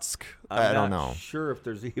 Zeningradsk? I don't know. I'm not sure if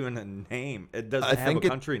there's even a name. It doesn't have a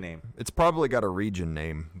country name. It's probably got a region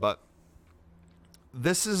name, but...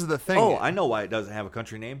 This is the thing. Oh, I know why it doesn't have a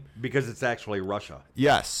country name. Because it's actually Russia.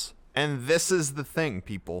 Yes. And this is the thing,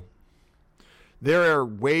 people. There are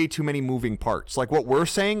way too many moving parts. Like, what we're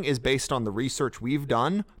saying is based on the research we've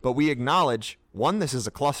done, but we acknowledge, one, this is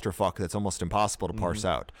a clusterfuck that's almost impossible to parse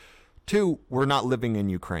out. Two, we're not living in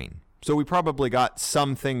Ukraine. So we probably got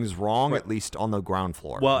some things wrong, at least on the ground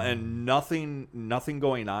floor. Well, and nothing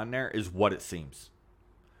going on there is what it seems.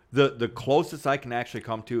 The closest I can actually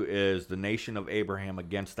come to is the nation of Abraham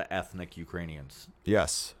against the ethnic Ukrainians.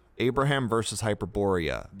 Yes. Abraham versus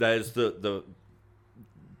Hyperborea. That is the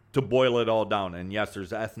to boil it all down. And yes,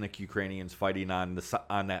 there's ethnic Ukrainians fighting on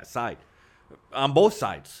that side. On both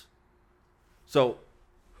sides. So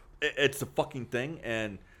it's a fucking thing.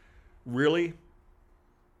 And really,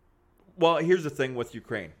 well, here's the thing with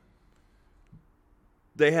Ukraine.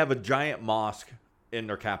 They have a giant mosque in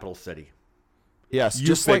their capital city. Yes,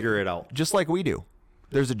 you figure it out. Just like we do.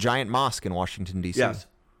 There's a giant mosque in Washington, D.C. Yes,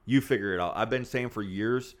 you figure it out. I've been saying for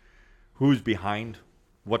years who's behind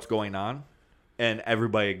what's going on, and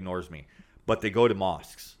everybody ignores me. But they go to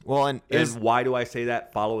mosques. Well, and why do I say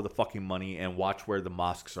that? Follow the fucking money and watch where the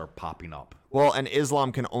mosques are popping up. Well, and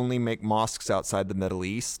Islam can only make mosques outside the Middle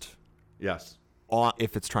East. Yes.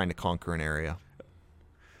 If it's trying to conquer an area.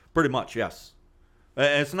 Pretty much, yes.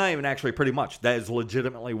 And it's not even actually pretty much. That is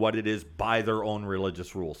legitimately what it is by their own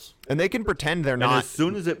religious rules. And they can pretend they're not. And as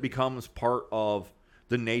soon as it becomes part of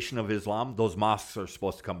the Nation of Islam, those mosques are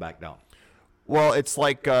supposed to come back down. Well, it's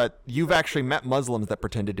like you've actually met Muslims that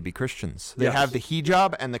pretended to be Christians. They have the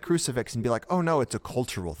hijab and the crucifix and be like, oh, no, it's a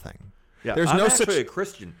cultural thing. Yeah, I'm actually a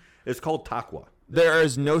Christian. It's called taqwa. There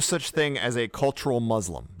is no such thing as a cultural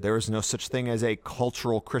Muslim. There is no such thing as a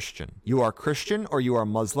cultural Christian. You are Christian or you are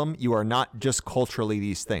Muslim. You are not just culturally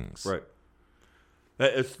these things. Right.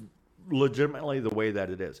 It's legitimately the way that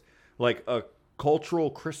it is. Like a cultural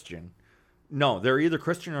Christian No, they're either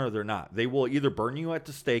Christian or they're not. They will either burn you at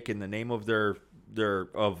the stake in the name of their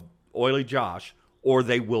of Oily Josh, or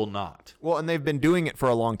they will not. Well, and they've been doing it for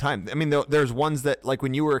a long time. I mean, there's ones that, like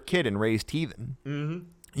when you were a kid and raised heathen,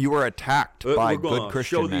 you were attacked by good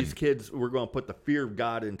Christian show men. these kids. We're going to put the fear of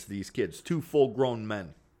God into these kids. 2 full-grown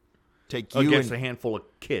men Take you against and, a handful of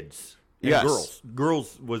kids and Yes. girls.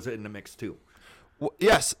 Girls was in the mix too. Well,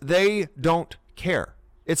 yes, they don't care.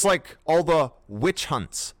 It's like all the witch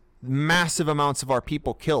hunts, massive amounts of our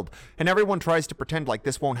people killed, and everyone tries to pretend like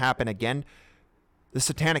this won't happen again. The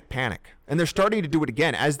satanic panic. And they're starting to do it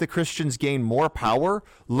again. As the Christians gain more power,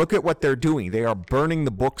 look at what they're doing. They are burning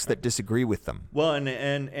the books that disagree with them. Well, in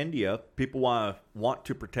India, people want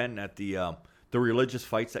to pretend that the religious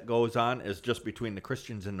fights that goes on is just between the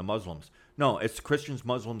Christians and the Muslims. No, it's Christians,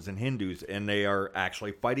 Muslims, and Hindus, and they are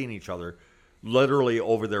actually fighting each other literally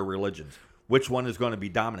over their religions. Which one is going to be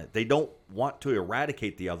dominant? They don't want to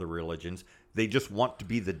eradicate the other religions. They just want to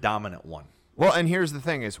be the dominant one. Well, and here's the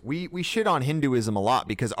thing is we shit on Hinduism a lot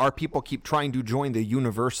because our people keep trying to join the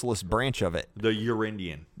universalist branch of it. The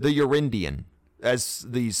Urindian. The Urindian, as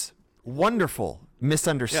these wonderful,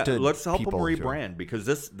 misunderstood let's help them people rebrand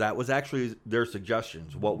because that was actually their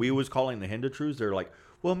suggestions. What we was calling the Hindu truths, they're like,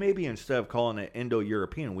 well, maybe instead of calling it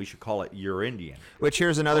Indo-European, we should call it Urindian. Which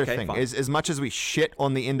here's another thing, fine. is as much as we shit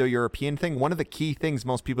on the Indo-European thing, one of the key things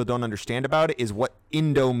most people don't understand about it is what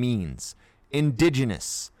Indo means.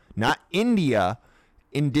 Indigenous. Not India,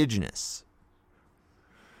 indigenous.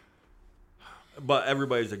 But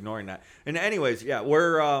everybody's ignoring that. And anyways, yeah,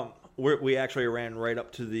 we actually ran right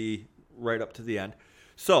up to the end.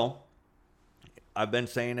 So I've been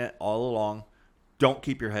saying it all along. Don't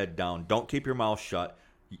keep your head down. Don't keep your mouth shut.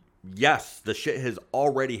 Yes, the shit has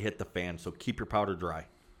already hit the fan, so keep your powder dry.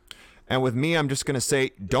 And with me, I'm just going to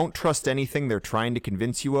say, don't trust anything they're trying to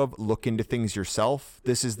convince you of. Look into things yourself.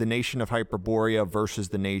 This is the nation of Hyperborea versus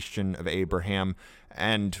the nation of Abraham,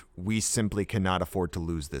 and we simply cannot afford to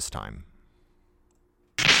lose this time.